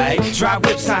like? Drive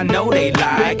whips, I know they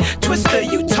like. Twister,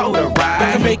 you told a ride.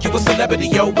 I can make you a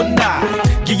celebrity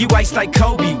overnight. Give you ice like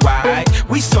Kobe, right?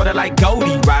 We sorta like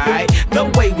Goldie, right? The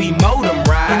way we mold them,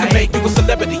 right? I can make you a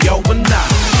celebrity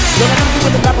overnight. Girl, I have you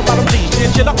in the map about them jeans.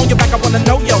 Chinchilla on your back, I wanna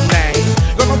know your name.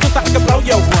 Girl, I'm just like I can blow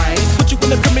your brains. Put you in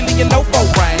the chameleon no-fo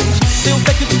range. Still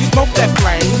sexy till you smoke that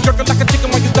flame. Jerking like a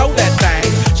chicken when you throw that thing.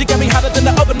 She got me hotter than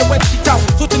the oven, the way that she talk.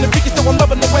 Switching the freaky, so I'm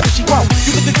loving the way that she walk.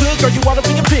 You looking good, girl, you oughta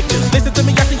be in pictures. Listen to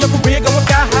me, I see your career going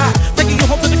sky high. Taking you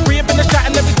home to the crib in the shot,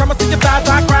 and every time I see your thighs,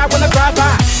 I cry when I drive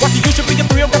by. Watching you should be a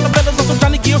thrill, got the fellas on some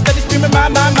Johnny Gill, steady screaming my.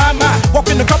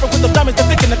 Walking the carpet with the diamonds, they're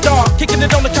thick in the dark. Kicking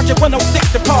it on the couch at 106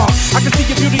 and Park. I can see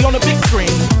your beauty on the big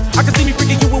screen. I can see me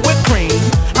freaking you with whipped cream.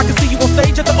 I can see you on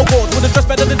stage at the awards with a dress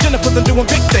better than Jennifer's and doing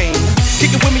big things.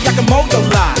 Kick it with me, I can mold your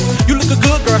life. You look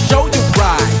good, girl, show you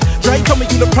right. Dre told me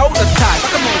you the prototype. I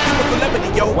can make you a celebrity,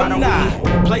 yo, why don't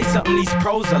we play something these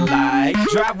pros are like?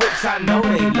 Drive whips, I know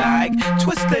they like.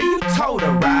 Twister, you told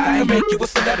a ride. I can make you a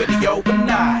celebrity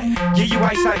overnight. Give you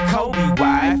ice like Kobe,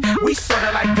 wife. We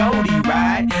sorta like Goldie,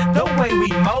 right? The way we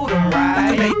mold them, right?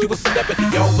 I can make you a celebrity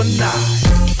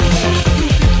overnight.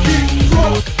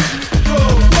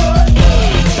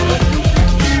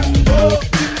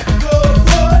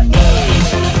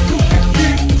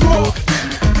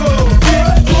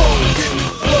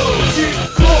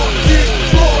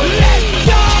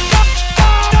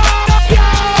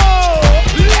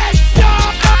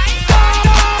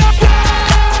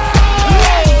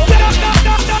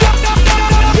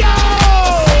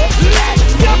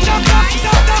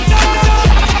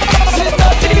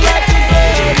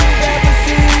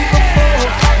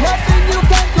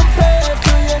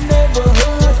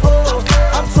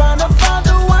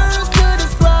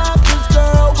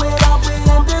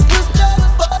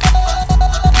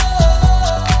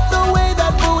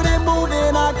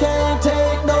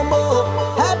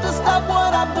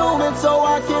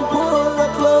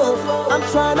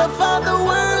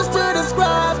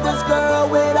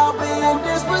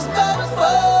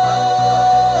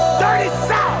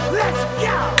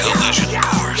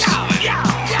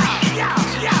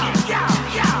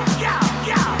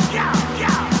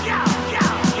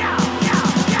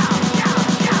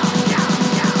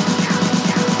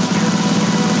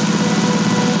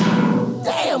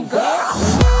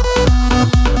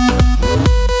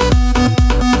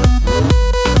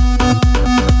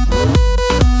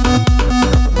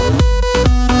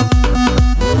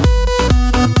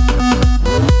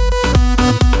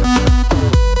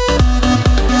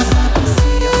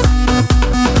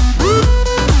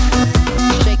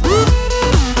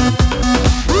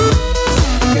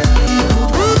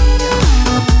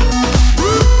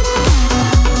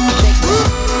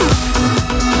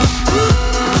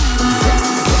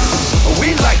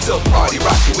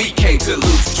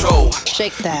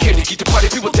 Shake that. We came to keep the party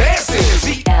people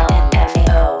dancing.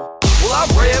 LMFAO. I'm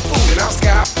red food and I'm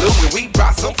sky blue, and we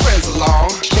brought some friends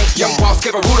along. Young boss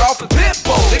Kevin Rudolph and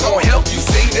Pitbull, they gon' help you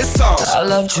sing this song. I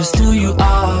love just who you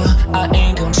are, I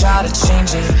ain't gon' try to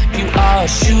change it. You are a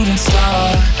shooting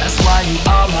star, that's why you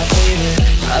are my favorite.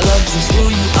 I love just who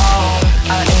you are,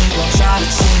 I ain't gon' try to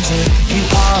change it. You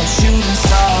are a shooting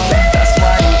star, that's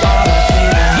why you are my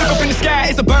favorite. Look up in the sky,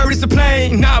 it's a bird, it's a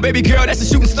plane. Nah, baby girl, that's a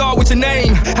shooting star with your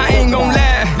name. I ain't gon'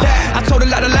 lie, I told a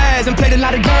lot of lies and played a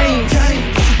lot of games,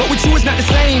 but with you it's not the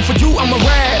same. For you I'm a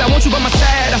rad, I want you by my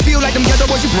side. I feel like them ghetto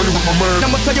boys, you running with my man.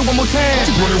 I'ma tell you one more time,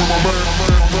 you running with my man.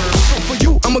 For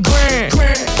you I'm a grand.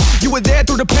 You were there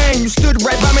through the pain, you stood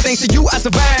right by me, thanks to you I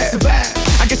survived.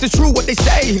 I guess it's true what they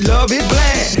say, love is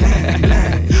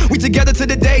blind. We together to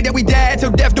the day that we die,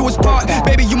 till death do us part.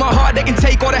 Baby, you my heart, they can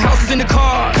take all the houses in the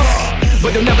car,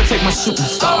 but they'll never take my shooting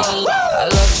star. I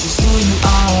love just who you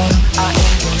are, I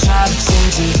ain't gon' try to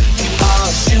change it. You are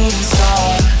a shooting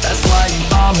star, that's why you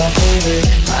are my favorite.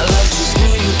 I love just who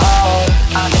you are,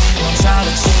 I ain't gon' try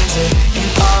to change it. You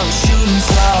are a shooting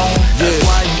star, that's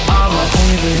why you are my favorite.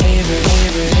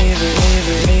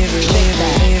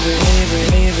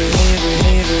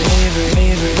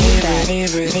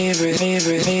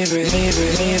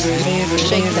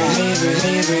 Shake that.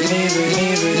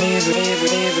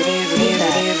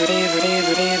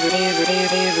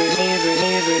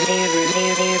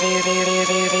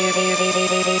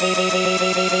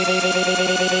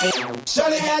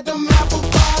 Shawty had them apple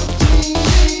bottom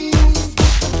jeans.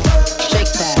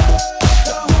 Shake that.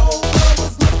 The whole world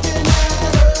was looking at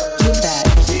her. Do that.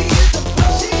 She hit the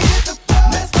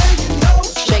next thing you know,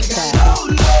 Shake that.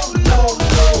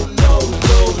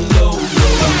 low.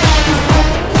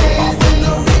 Hands in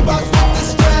the Reeboks with the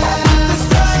straps.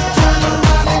 Turn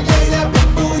around and gave that big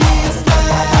booty a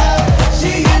slap.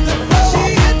 She hit the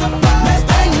next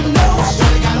thing you know,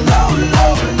 shawty got low.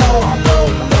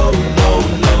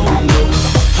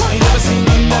 I ain't never seen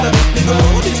nothing that'll make me go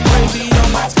this crazy.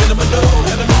 I'm not spinning my dough.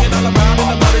 Had $1 million vibe in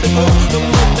the body to go. Them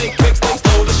birthday cakes, they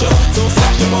stole the show. So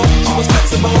sexual, she was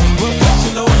flexible,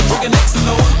 professional, drinking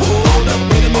Xano. Hold up,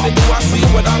 wait a minute, do I see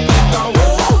what I think I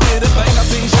roll? Hear the thing I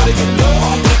seen, shawty get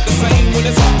low. Look the same when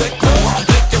it's up that close.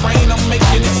 Make it rain, I'm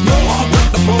making it snow. Rip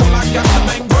the bowl, I got the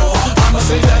mango. I'ma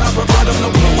say that I prefer them no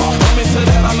blue. I'm into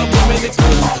that, I love women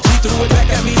exposed. She threw it back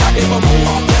at me, I gave her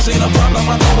room. Cash ain't a problem,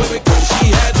 I know where it goes.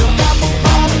 She had them apple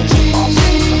bottom jeans.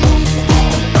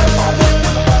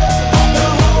 The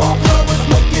whole club was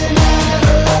looking at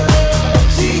her.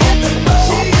 She hit the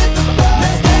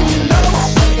next thing you know,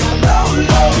 she got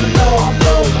low.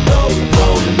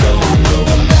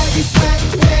 The baggy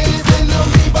sweatpants and the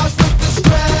Reeboks with the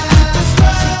straps.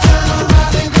 Turn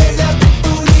around and gave that big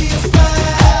booty a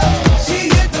slap. She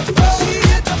hit the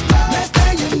next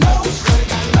thing you know, she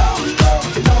got low.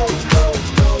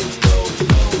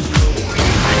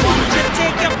 I want you to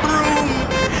take a broom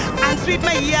and sweep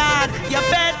my yard. You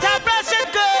better brush it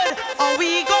good, or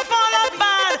we go fall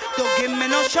apart. Don't give me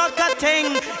no shortcut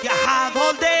thing. You have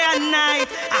all day and night.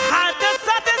 I had to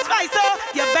satisfy, so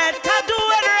you better do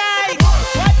it right.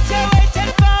 What you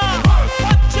waiting for?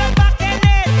 Put your back in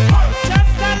it.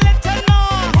 Just a little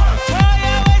more. Throw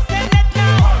your waist in it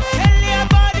now. Tell your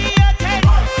body you're 10.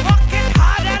 Fuck it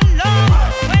hard and long.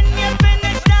 When you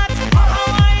finish that,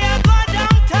 how are you go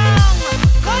downtown?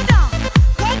 Go down.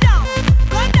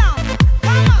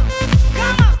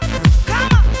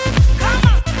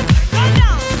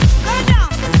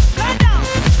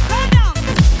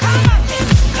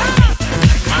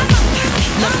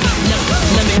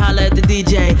 Let me holler at the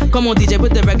DJ. Come on, DJ,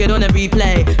 put the record on and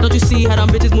replay. Don't you see how them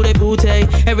bitches move their booty?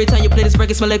 Every time you play this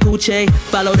record, smell like coochie.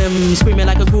 Follow them, screaming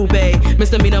like a groupie.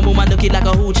 Misdemeanor, move my nookie like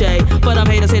a hoochie. But I'm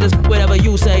haters, whatever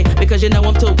you say. Because you know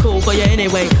I'm too cool for you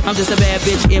anyway. I'm just a bad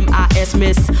bitch, M.I.S.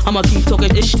 miss. I'ma keep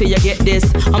talking ish till you get this.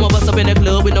 I'ma bust up in the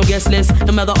club with no guest list.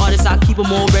 Them other artists, I keep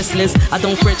them all restless. I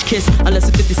don't French kiss unless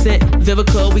it's 50 Cent.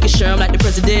 Vivica, we can share 'em like the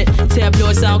president.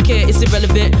 Tabloids, I don't care, it's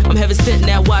irrelevant. I'm heaven sent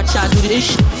now, watch I do the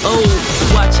ish. Oh,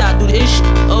 watch I do the ish.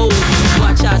 Oh,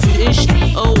 watch I do the ish.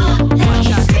 Oh, watch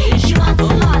I do the ish. Oh.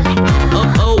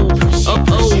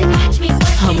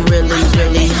 I'm really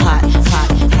hot.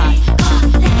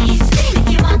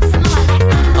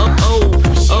 Oh.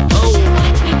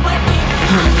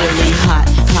 I'm really hot.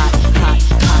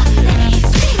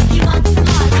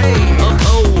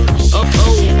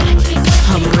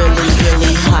 I'm really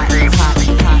hot.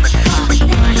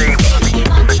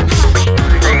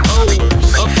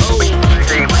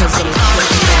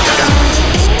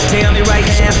 Tell me right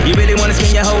now, you really wanna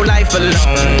spend your whole life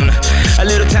alone? A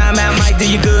little time out might do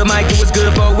you good, might do what's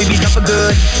good for we be done for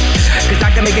good. Cause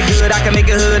I can make it good, I can make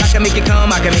it hood, I can make it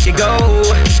come, I can make it go.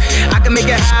 I can make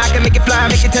it high, I can make it fly,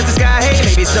 make it touch the sky. Hey,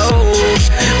 baby, so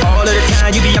all of the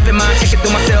time you be up in my check it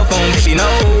through my cell phone, baby, no.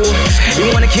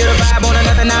 You wanna kill the vibe on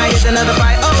another night, it's another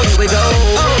fight. Oh, here we go,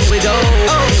 oh, here we go,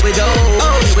 oh, here we go,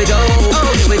 oh, here we go,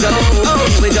 oh, here we go, oh,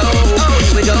 here we go, oh,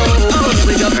 here we go, oh, here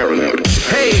we go.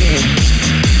 Hey.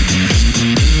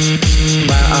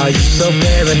 Why are you so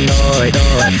paranoid?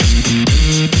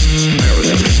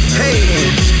 Hey.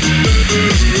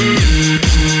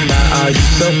 Why are you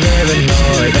so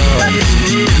paranoid? Why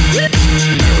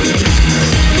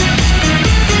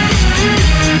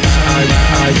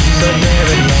are you so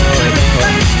paranoid?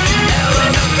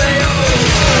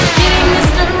 Getting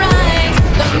Mr. Right,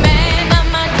 the man of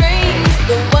my dreams,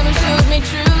 the one who shows me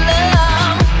true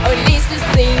love, or at least it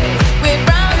seems. With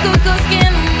brown cuckoo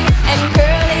skin and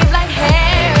curly black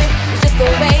hair, it's just the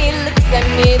way he looks at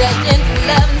me, that gentle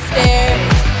love and stare.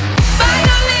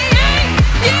 Finally,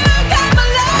 you come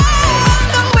along.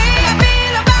 The way I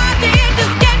feel about you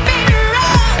just can't be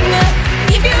wrong.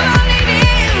 If you only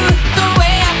knew the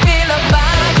way I feel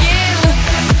about you,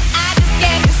 I just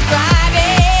can't describe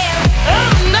it.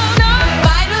 Oh no, no.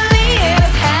 Finally, it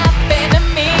has happened to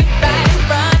me right in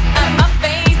front of my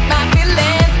face. My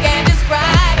feelings can't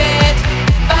describe it.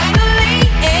 Finally,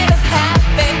 it has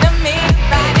happened to me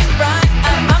right in front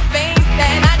of my face,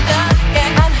 and I just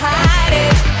cannot hide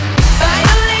it.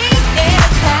 Finally, it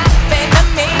has happened to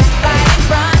me right in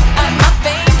front of my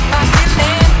face. My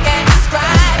feelings can't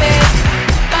describe it.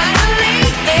 Finally,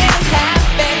 it has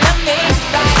happened to me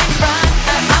right in front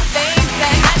of my face,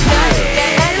 and I just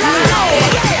cannot hide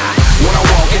it. When I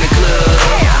walk in the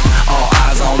club, all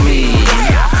eyes on me.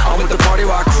 I'm with the party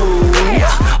rock crew,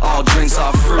 all drinks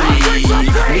are free.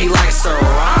 We like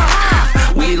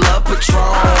Ciroc, we love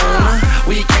Patron.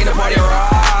 We came to party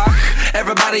rock,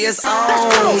 everybody is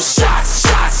on. Shots,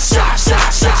 shots, shots,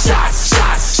 shots, shots, shots, shots,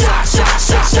 shots, shots,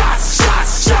 shots, shots,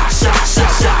 shots, shots, shots,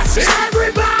 shots, shots.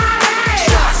 Everybody!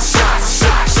 Shots, shots,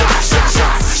 shots, shots, shots,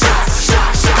 shots, shots,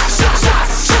 shots, shots,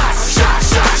 shots, shots, shots,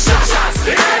 shots, shots, shots.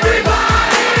 Everybody!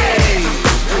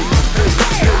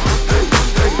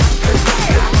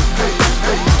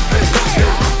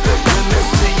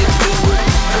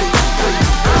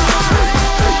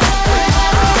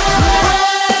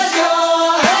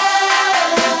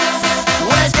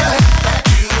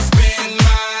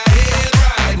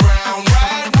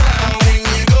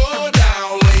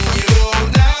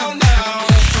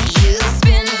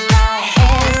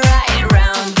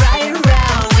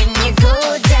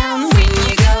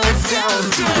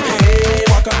 Hey,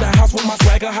 walk up the house with my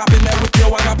swagger, hop in there with yo,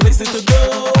 I got places to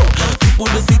go. People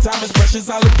to see, time is precious.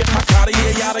 I look at my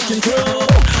Cartier, out of control.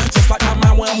 Just like my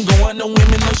mind where I'm going, no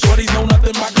women, no shorties, no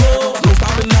nothing but clothes. No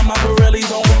stopping at my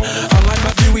Pirelli's on. Unlike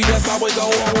my jewelry, that's always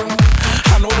on.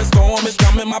 I know the storm is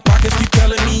coming, my pockets keep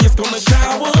telling me it's gonna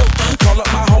shower. Call up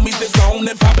my homies, it's on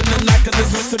and popping the night, cause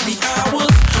it's meant to be ours.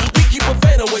 We keep a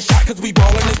fadeaway shot, cause we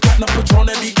ballin' this platinum Patron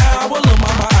every hour. Lil'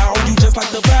 mama, I owe you just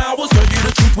like the vowels. Girl, you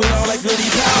the truth with all that goody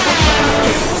power.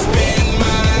 You spin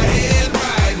my head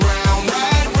right round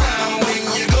when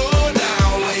you go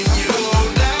down, when you go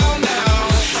down, down.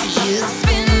 You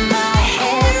spin my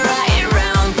head right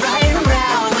round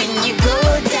when you go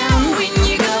down, when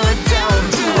you go down.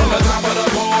 From the top of the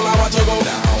pole, I watch her go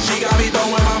down. She got me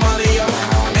throwing my money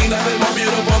around. Ain't nothing more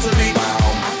beautiful to be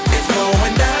found. It's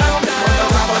going down, down. From the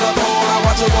top of the pole, I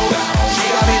watch her go down. She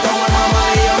got me throwing my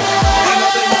money around. Ain't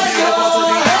nothing more beautiful to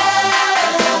be found.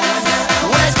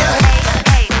 Let's go.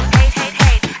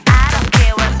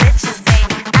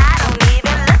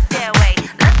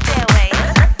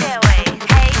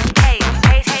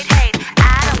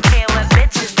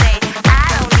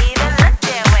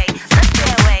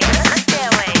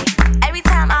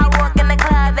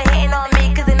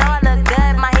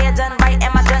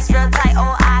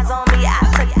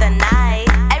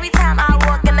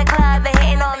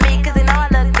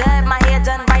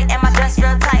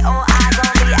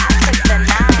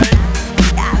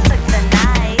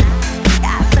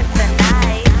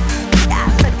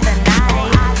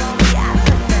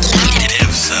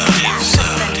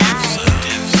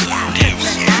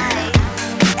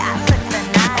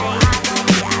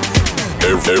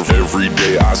 Every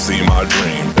day I see my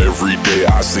dream. Every day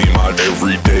I see my.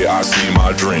 Every day I see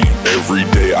my dream. Every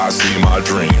day I see my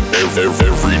dream.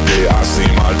 Every day I see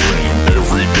my dream.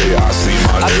 Every day I see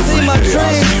my. Every day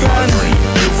I see my dream.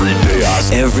 Every day I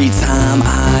see. Every time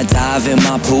I dive in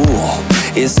my pool,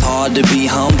 it's hard to be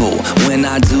humble when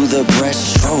I do the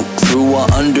breaststroke through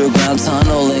an underground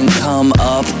tunnel and come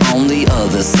up on the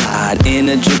other side in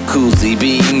a jacuzzi,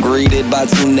 being greeted by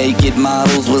two naked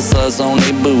models with suds on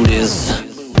their booties.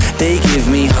 They give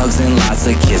me hugs and lots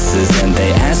of kisses, and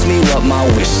they ask me what my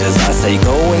wish is. I say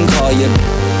go and call your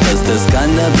cause there's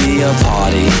gonna be a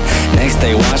party. Next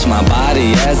they watch my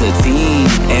body as a teen,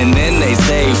 and then they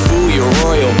say, fool, your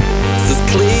royal is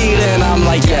clean. And I'm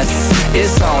like, yes,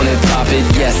 it's on and poppin',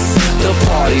 yes. The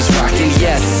party's rockin',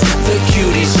 yes. The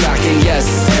cuties rockin', yes.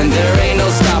 And there ain't no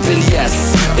stoppin', yes.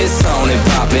 It's on and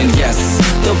poppin', yes.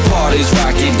 The party's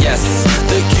rockin', yes.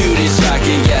 The cuties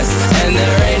rockin', yes. And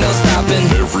there ain't no stoppin'.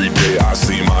 Every day I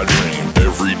see my dream.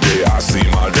 Every day I see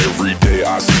my dream. Every day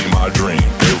I see my dream.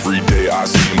 Every day I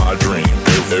see my dream.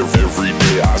 Every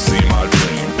day I see my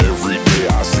every day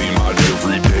I see my dream.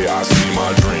 Every day I see my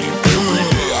dream.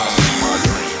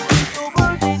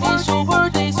 It's your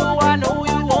birthday, so I know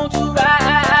you want to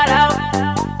ride out.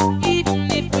 Even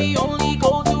if we only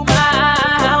go to my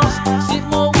house, sit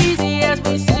more easy as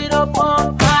we sit up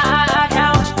on my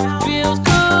couch. Feels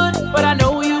good, but I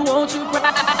know you want to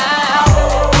cry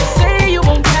out. Say you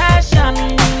want passion,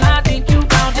 I think you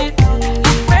found it.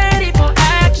 Get ready for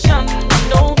action,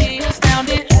 don't be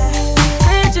astounded.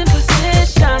 Switching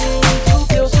position to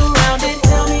feel surrounded.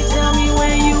 Tell me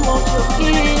where you want your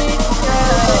kiss.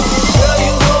 Girl,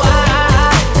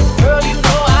 you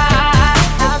know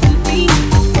I've been feeling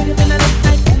when I look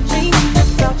like a dream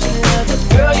about your love.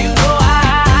 Girl, you know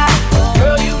I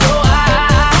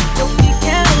don't need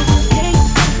candles, cake,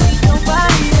 need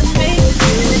nobody to make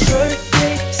it.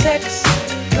 Birthday sex,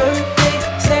 birthday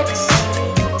sex.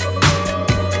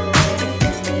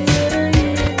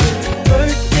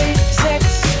 Birthday sex,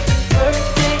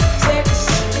 birthday sex.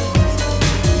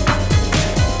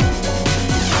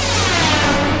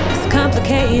 It's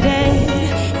complicated,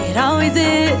 it always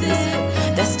is.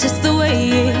 That's just the way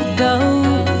it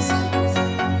goes.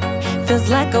 Feels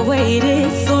like I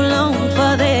waited so long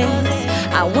for this.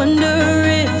 I wonder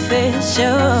if it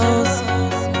shows.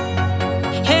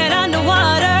 Head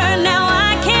underwater, now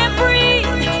I can't breathe.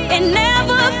 It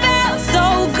never felt so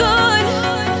good.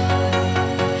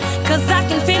 'Cause I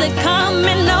can feel it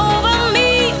coming over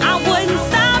me. I wouldn't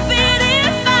stop it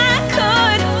if I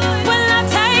could. When love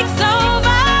takes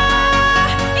over,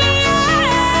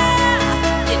 yeah,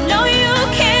 you know you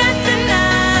can't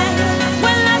deny.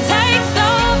 When love takes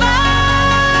over,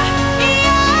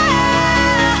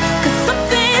 yeah, 'cause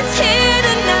something's here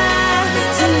tonight,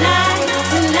 tonight,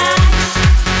 tonight.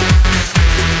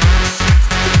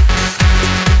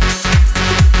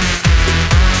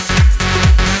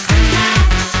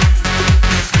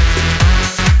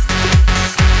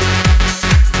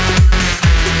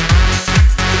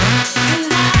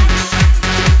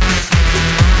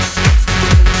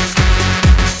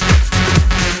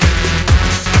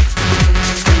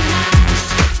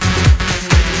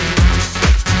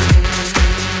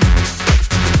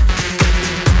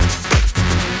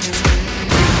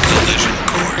 Collision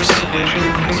course.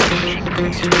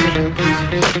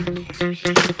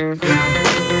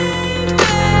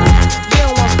 You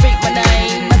don't wanna speak my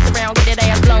name, mess around, get that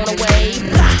ass blown away.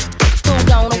 Fool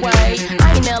gone away,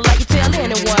 I ain't never like you tell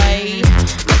anyway.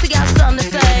 Must have got something to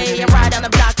say, I ride down the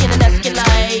block in an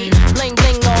Escalade. Bling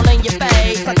bling all in your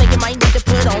face, I think you might need to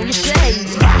put on your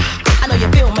shades. I know you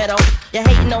feel me though, you're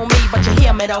hating on me but you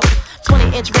hear me though.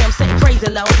 20-inch rims sitting crazy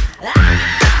low,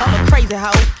 I'm a crazy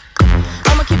hoe.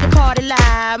 I'ma keep the party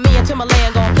live, me and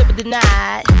Timberland gon' flip it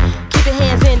tonight. Keep your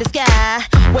hands in the sky,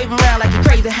 wave around like you're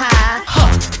crazy high. Huh.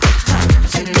 Time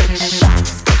to lick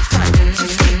shots, time to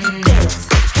see you dance.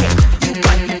 Hey, you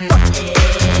right in front,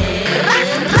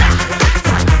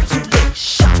 time to lick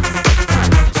shots,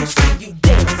 time to see you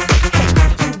dance. Hey,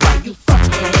 you right in front,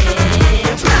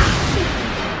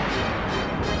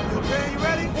 Okay, you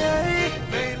ready?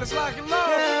 Man, let's lock and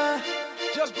load.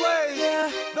 Just blaze.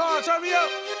 No, turn me up.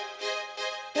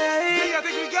 Hey, I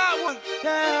think we got one.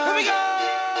 Here we go.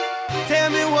 Tell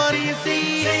me, what do you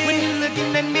see when you're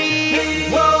looking at me?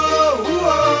 Whoa,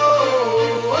 whoa,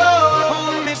 whoa.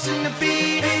 On a mission to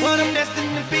be what I'm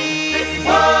destined to be.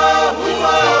 Whoa,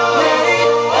 whoa, hey,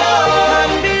 whoa.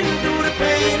 I've been through the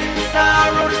pain and the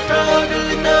sorrow, the struggle,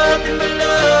 and nothing but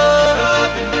love.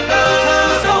 Nothing but love.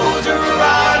 I'm a soldier, a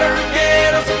rider, a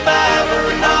ghetto survivor,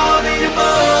 and all the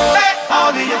above.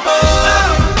 All the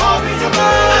above. All the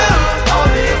above. All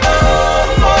the above.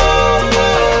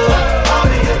 All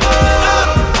the above.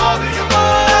 All the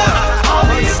above. All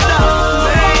the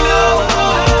above.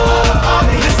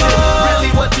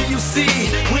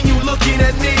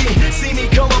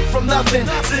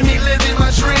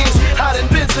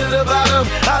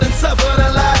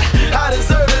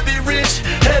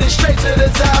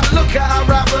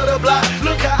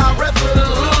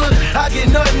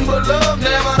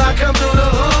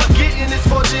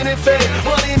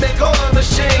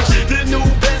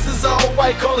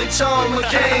 Sean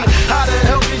McCain. How the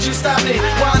hell could you stop me?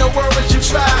 Why in the world would you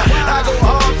try? I go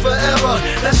hard forever.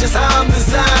 That's just how I'm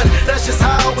designed. That's just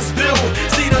how I was built.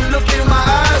 See the look in my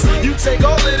eyes. You take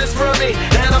all of this from me,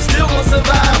 and I'm still gonna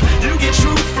survive. You get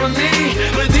truth from me,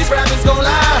 but these rappers gon'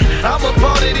 lie. I'm a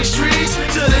part of these streets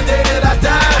till the day that I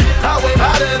die. I wave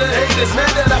high to the haters, man,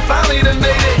 that I finally done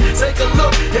made it. Take a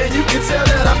look, and you can tell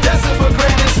that I'm destined for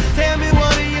greatness. Tell me,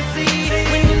 what do you see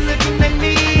when you're looking at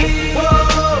me?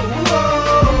 Whoa, whoa,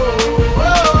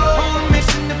 whoa. On a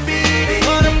mission to be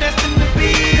what I'm destined to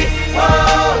be.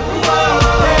 Whoa, whoa,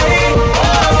 hey, whoa.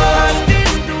 I've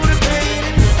been through the pain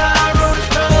and the sorrow, the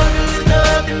struggle, there's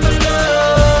nothing but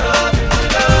love.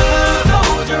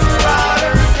 Soldier,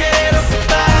 rider, ghetto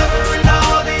survivor, and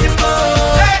all the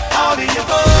above. All the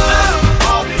above.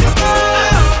 All the above.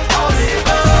 All the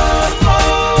above. All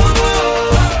the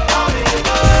above. All the above. All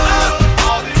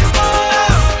the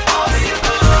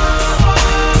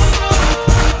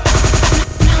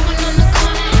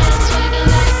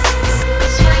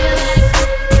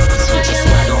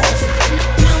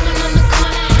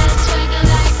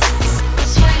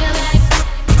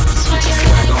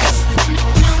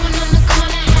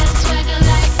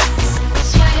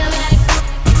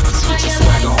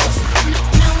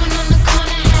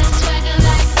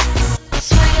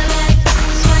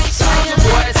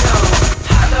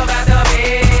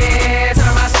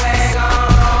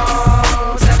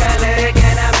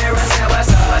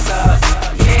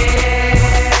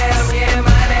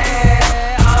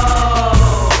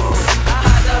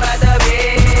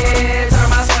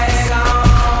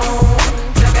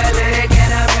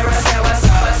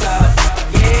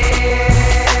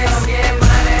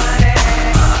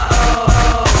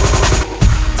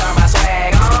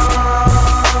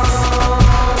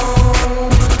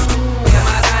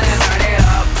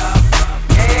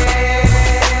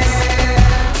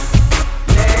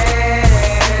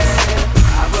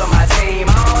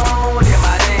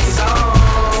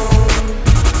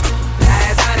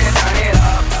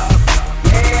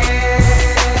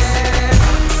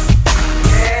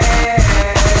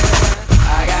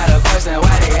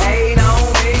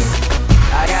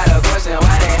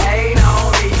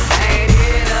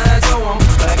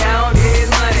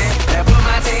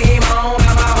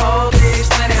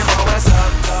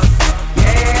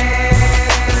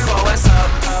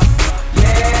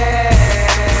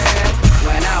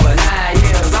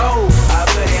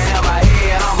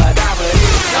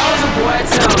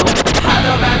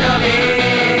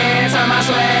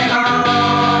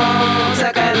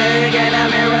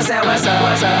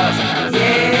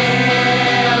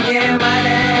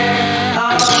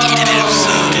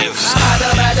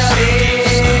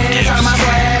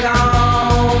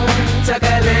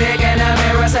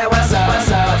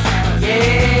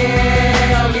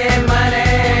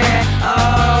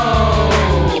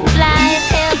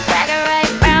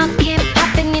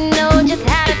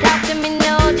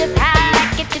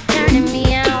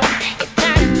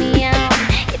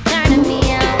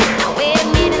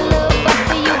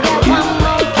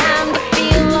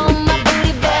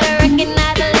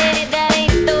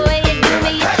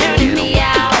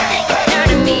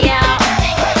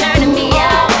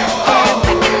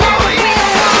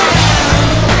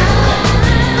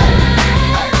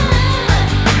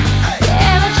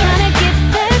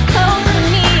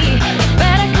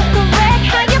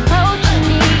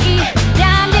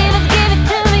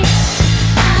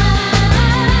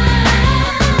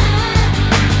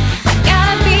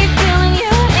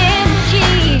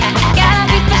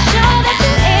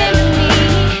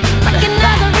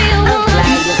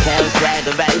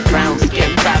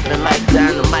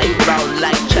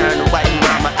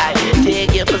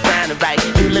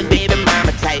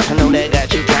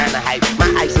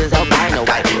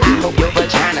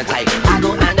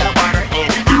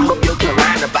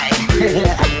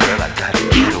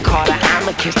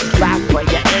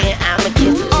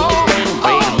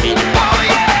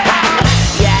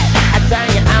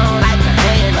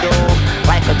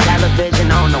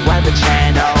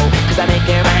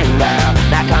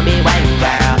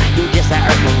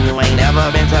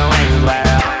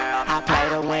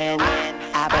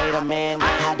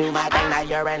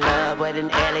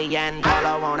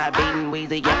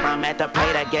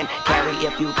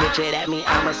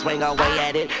Swing away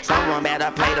at it. Someone better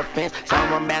play the fence.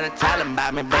 Someone better tell them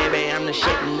about me, baby. I'm the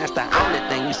shit, and that's the only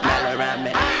thing you smell around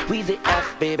me. Weezy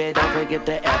F, baby. Don't forget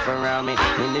the F around me.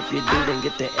 And if you do, then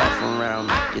get the F around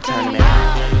me. You turn me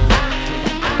on.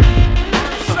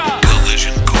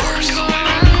 Collision Course.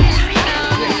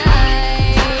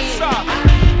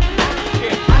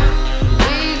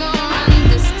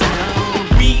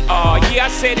 We are, yeah, I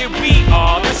said it, we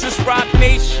are. This is Rock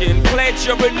Nation. nation, pledge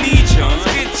your allegiance,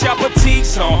 get your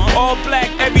fatigues on. All black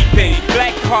everything,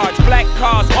 black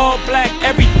cars, all black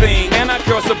everything. And our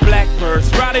girls are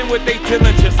blackbirds, riding with they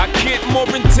diligence. I get more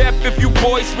in depth if you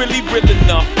boys really real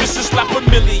enough. This is not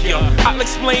familiar, I'll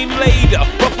explain later.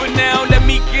 But for now, let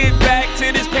me get back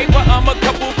to this paper. I'm a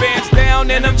couple bands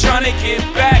down and I'm trying to get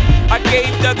back. I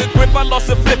gave Doug a grip, I lost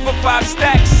a flip for 5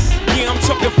 stacks. Yeah, I'm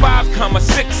talking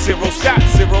 5,60, got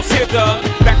zeros. Here, Doug,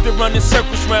 back to running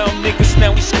circles round niggas,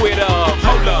 now we squared up.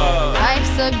 Hold up.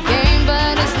 Life's a game,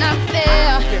 but it's not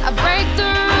fair. I break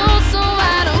the rules, so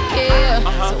I don't care.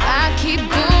 So I keep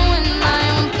doing my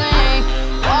own thing,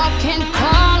 walking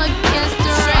tall against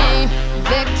the rain.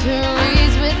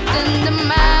 Victories within the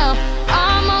mile,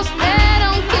 almost there,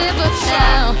 don't give up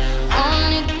now.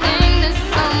 Only thing that's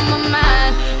on my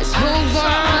mind is who gon'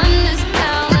 run this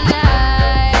town tonight.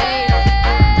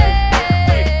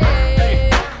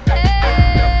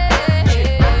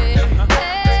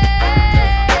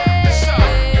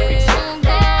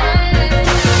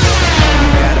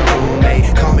 Got a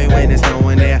roommate, call me when there's no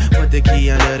one there. Put the key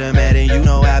under the mat and you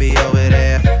know I'll be over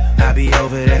there. I be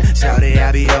over there, shout it,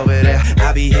 I be over there.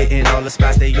 I be hitting all the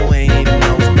spots that you ain't even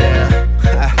know is there.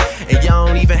 And you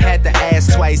don't even have to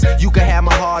ask twice. You can have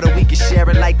my heart or we can share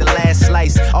it like the last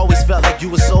slice. Always felt like you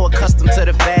were so accustomed to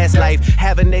the fast life.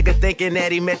 Have a nigga thinking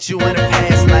that he met you in a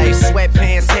past life.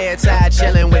 Sweatpants, hair tied,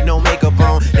 chilling with no makeup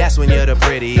on. That's when you're the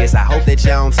prettiest. I hope that you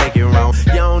don't take it wrong.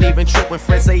 You don't even trip when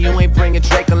friends say you ain't bringing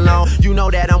Drake along. You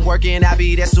know that I'm working, I'll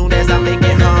be there soon as I make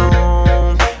it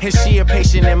home. And she a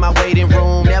patient in my waiting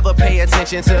room. Never pay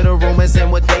attention to the rumors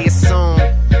and what they assume.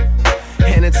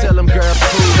 And until them girls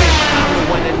prove it, I'm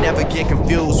the one that never get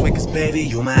confused with. Cause baby,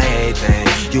 you my everything,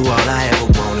 you all I ever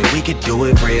wanted. We could do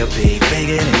it real big,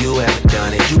 bigger than you ever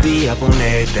done it. You be up on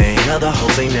everything, other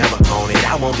hoes ain't never on it.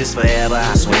 I want this forever,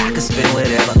 I swear I could spend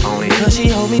whatever on it. Cause she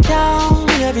hold me down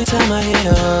every time I hit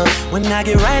her. When I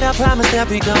get right, I promise that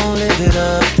we gon' live it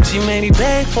up. She made me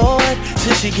beg for it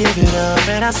till she give it up.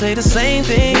 And I say the same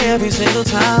thing every single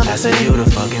time. I say you the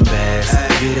fucking best,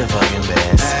 you the fucking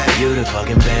best, you the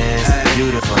fucking best,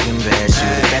 you the fucking best, you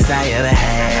the best I ever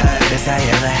had, best I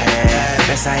ever had,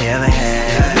 best I ever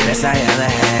had, best I ever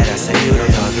had. I say you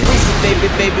the fucking best. Baby,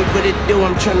 baby, what it do?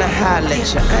 I'm tryna holler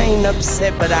at ya. I ain't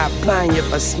upset, but I blind you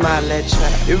if I smile at ya.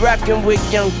 You're rockin' with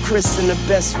Young Chris and the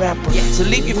best rapper. So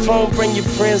leave your phone, bring your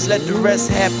friends, let the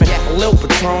rest happen. Lil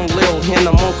Patron, Lil Hen,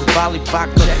 I'm on Cavalli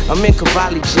vodka. I'm in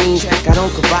Cavalli jeans, got on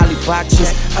Cavalli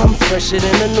boxes. I'm fresher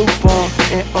than a newborn,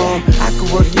 and I could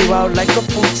work you out like a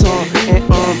futon, and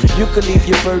you could leave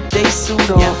your birthday suit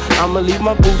on. I'ma leave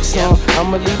my boots on,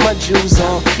 I'ma leave my shoes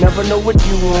on. Never know what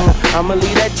you want, I'ma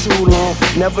leave that too long.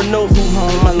 Never know who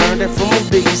home, I learned that from a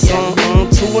Biggie song.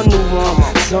 To a new one,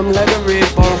 something like a red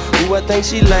bone. Ooh, I think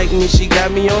she like me, she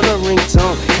got me on a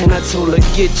ringtone. And I told her,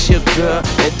 get your girl,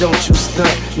 and don't you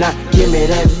stunt. Now give me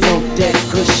that funk, that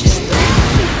cushy stuff.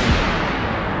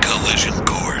 Collision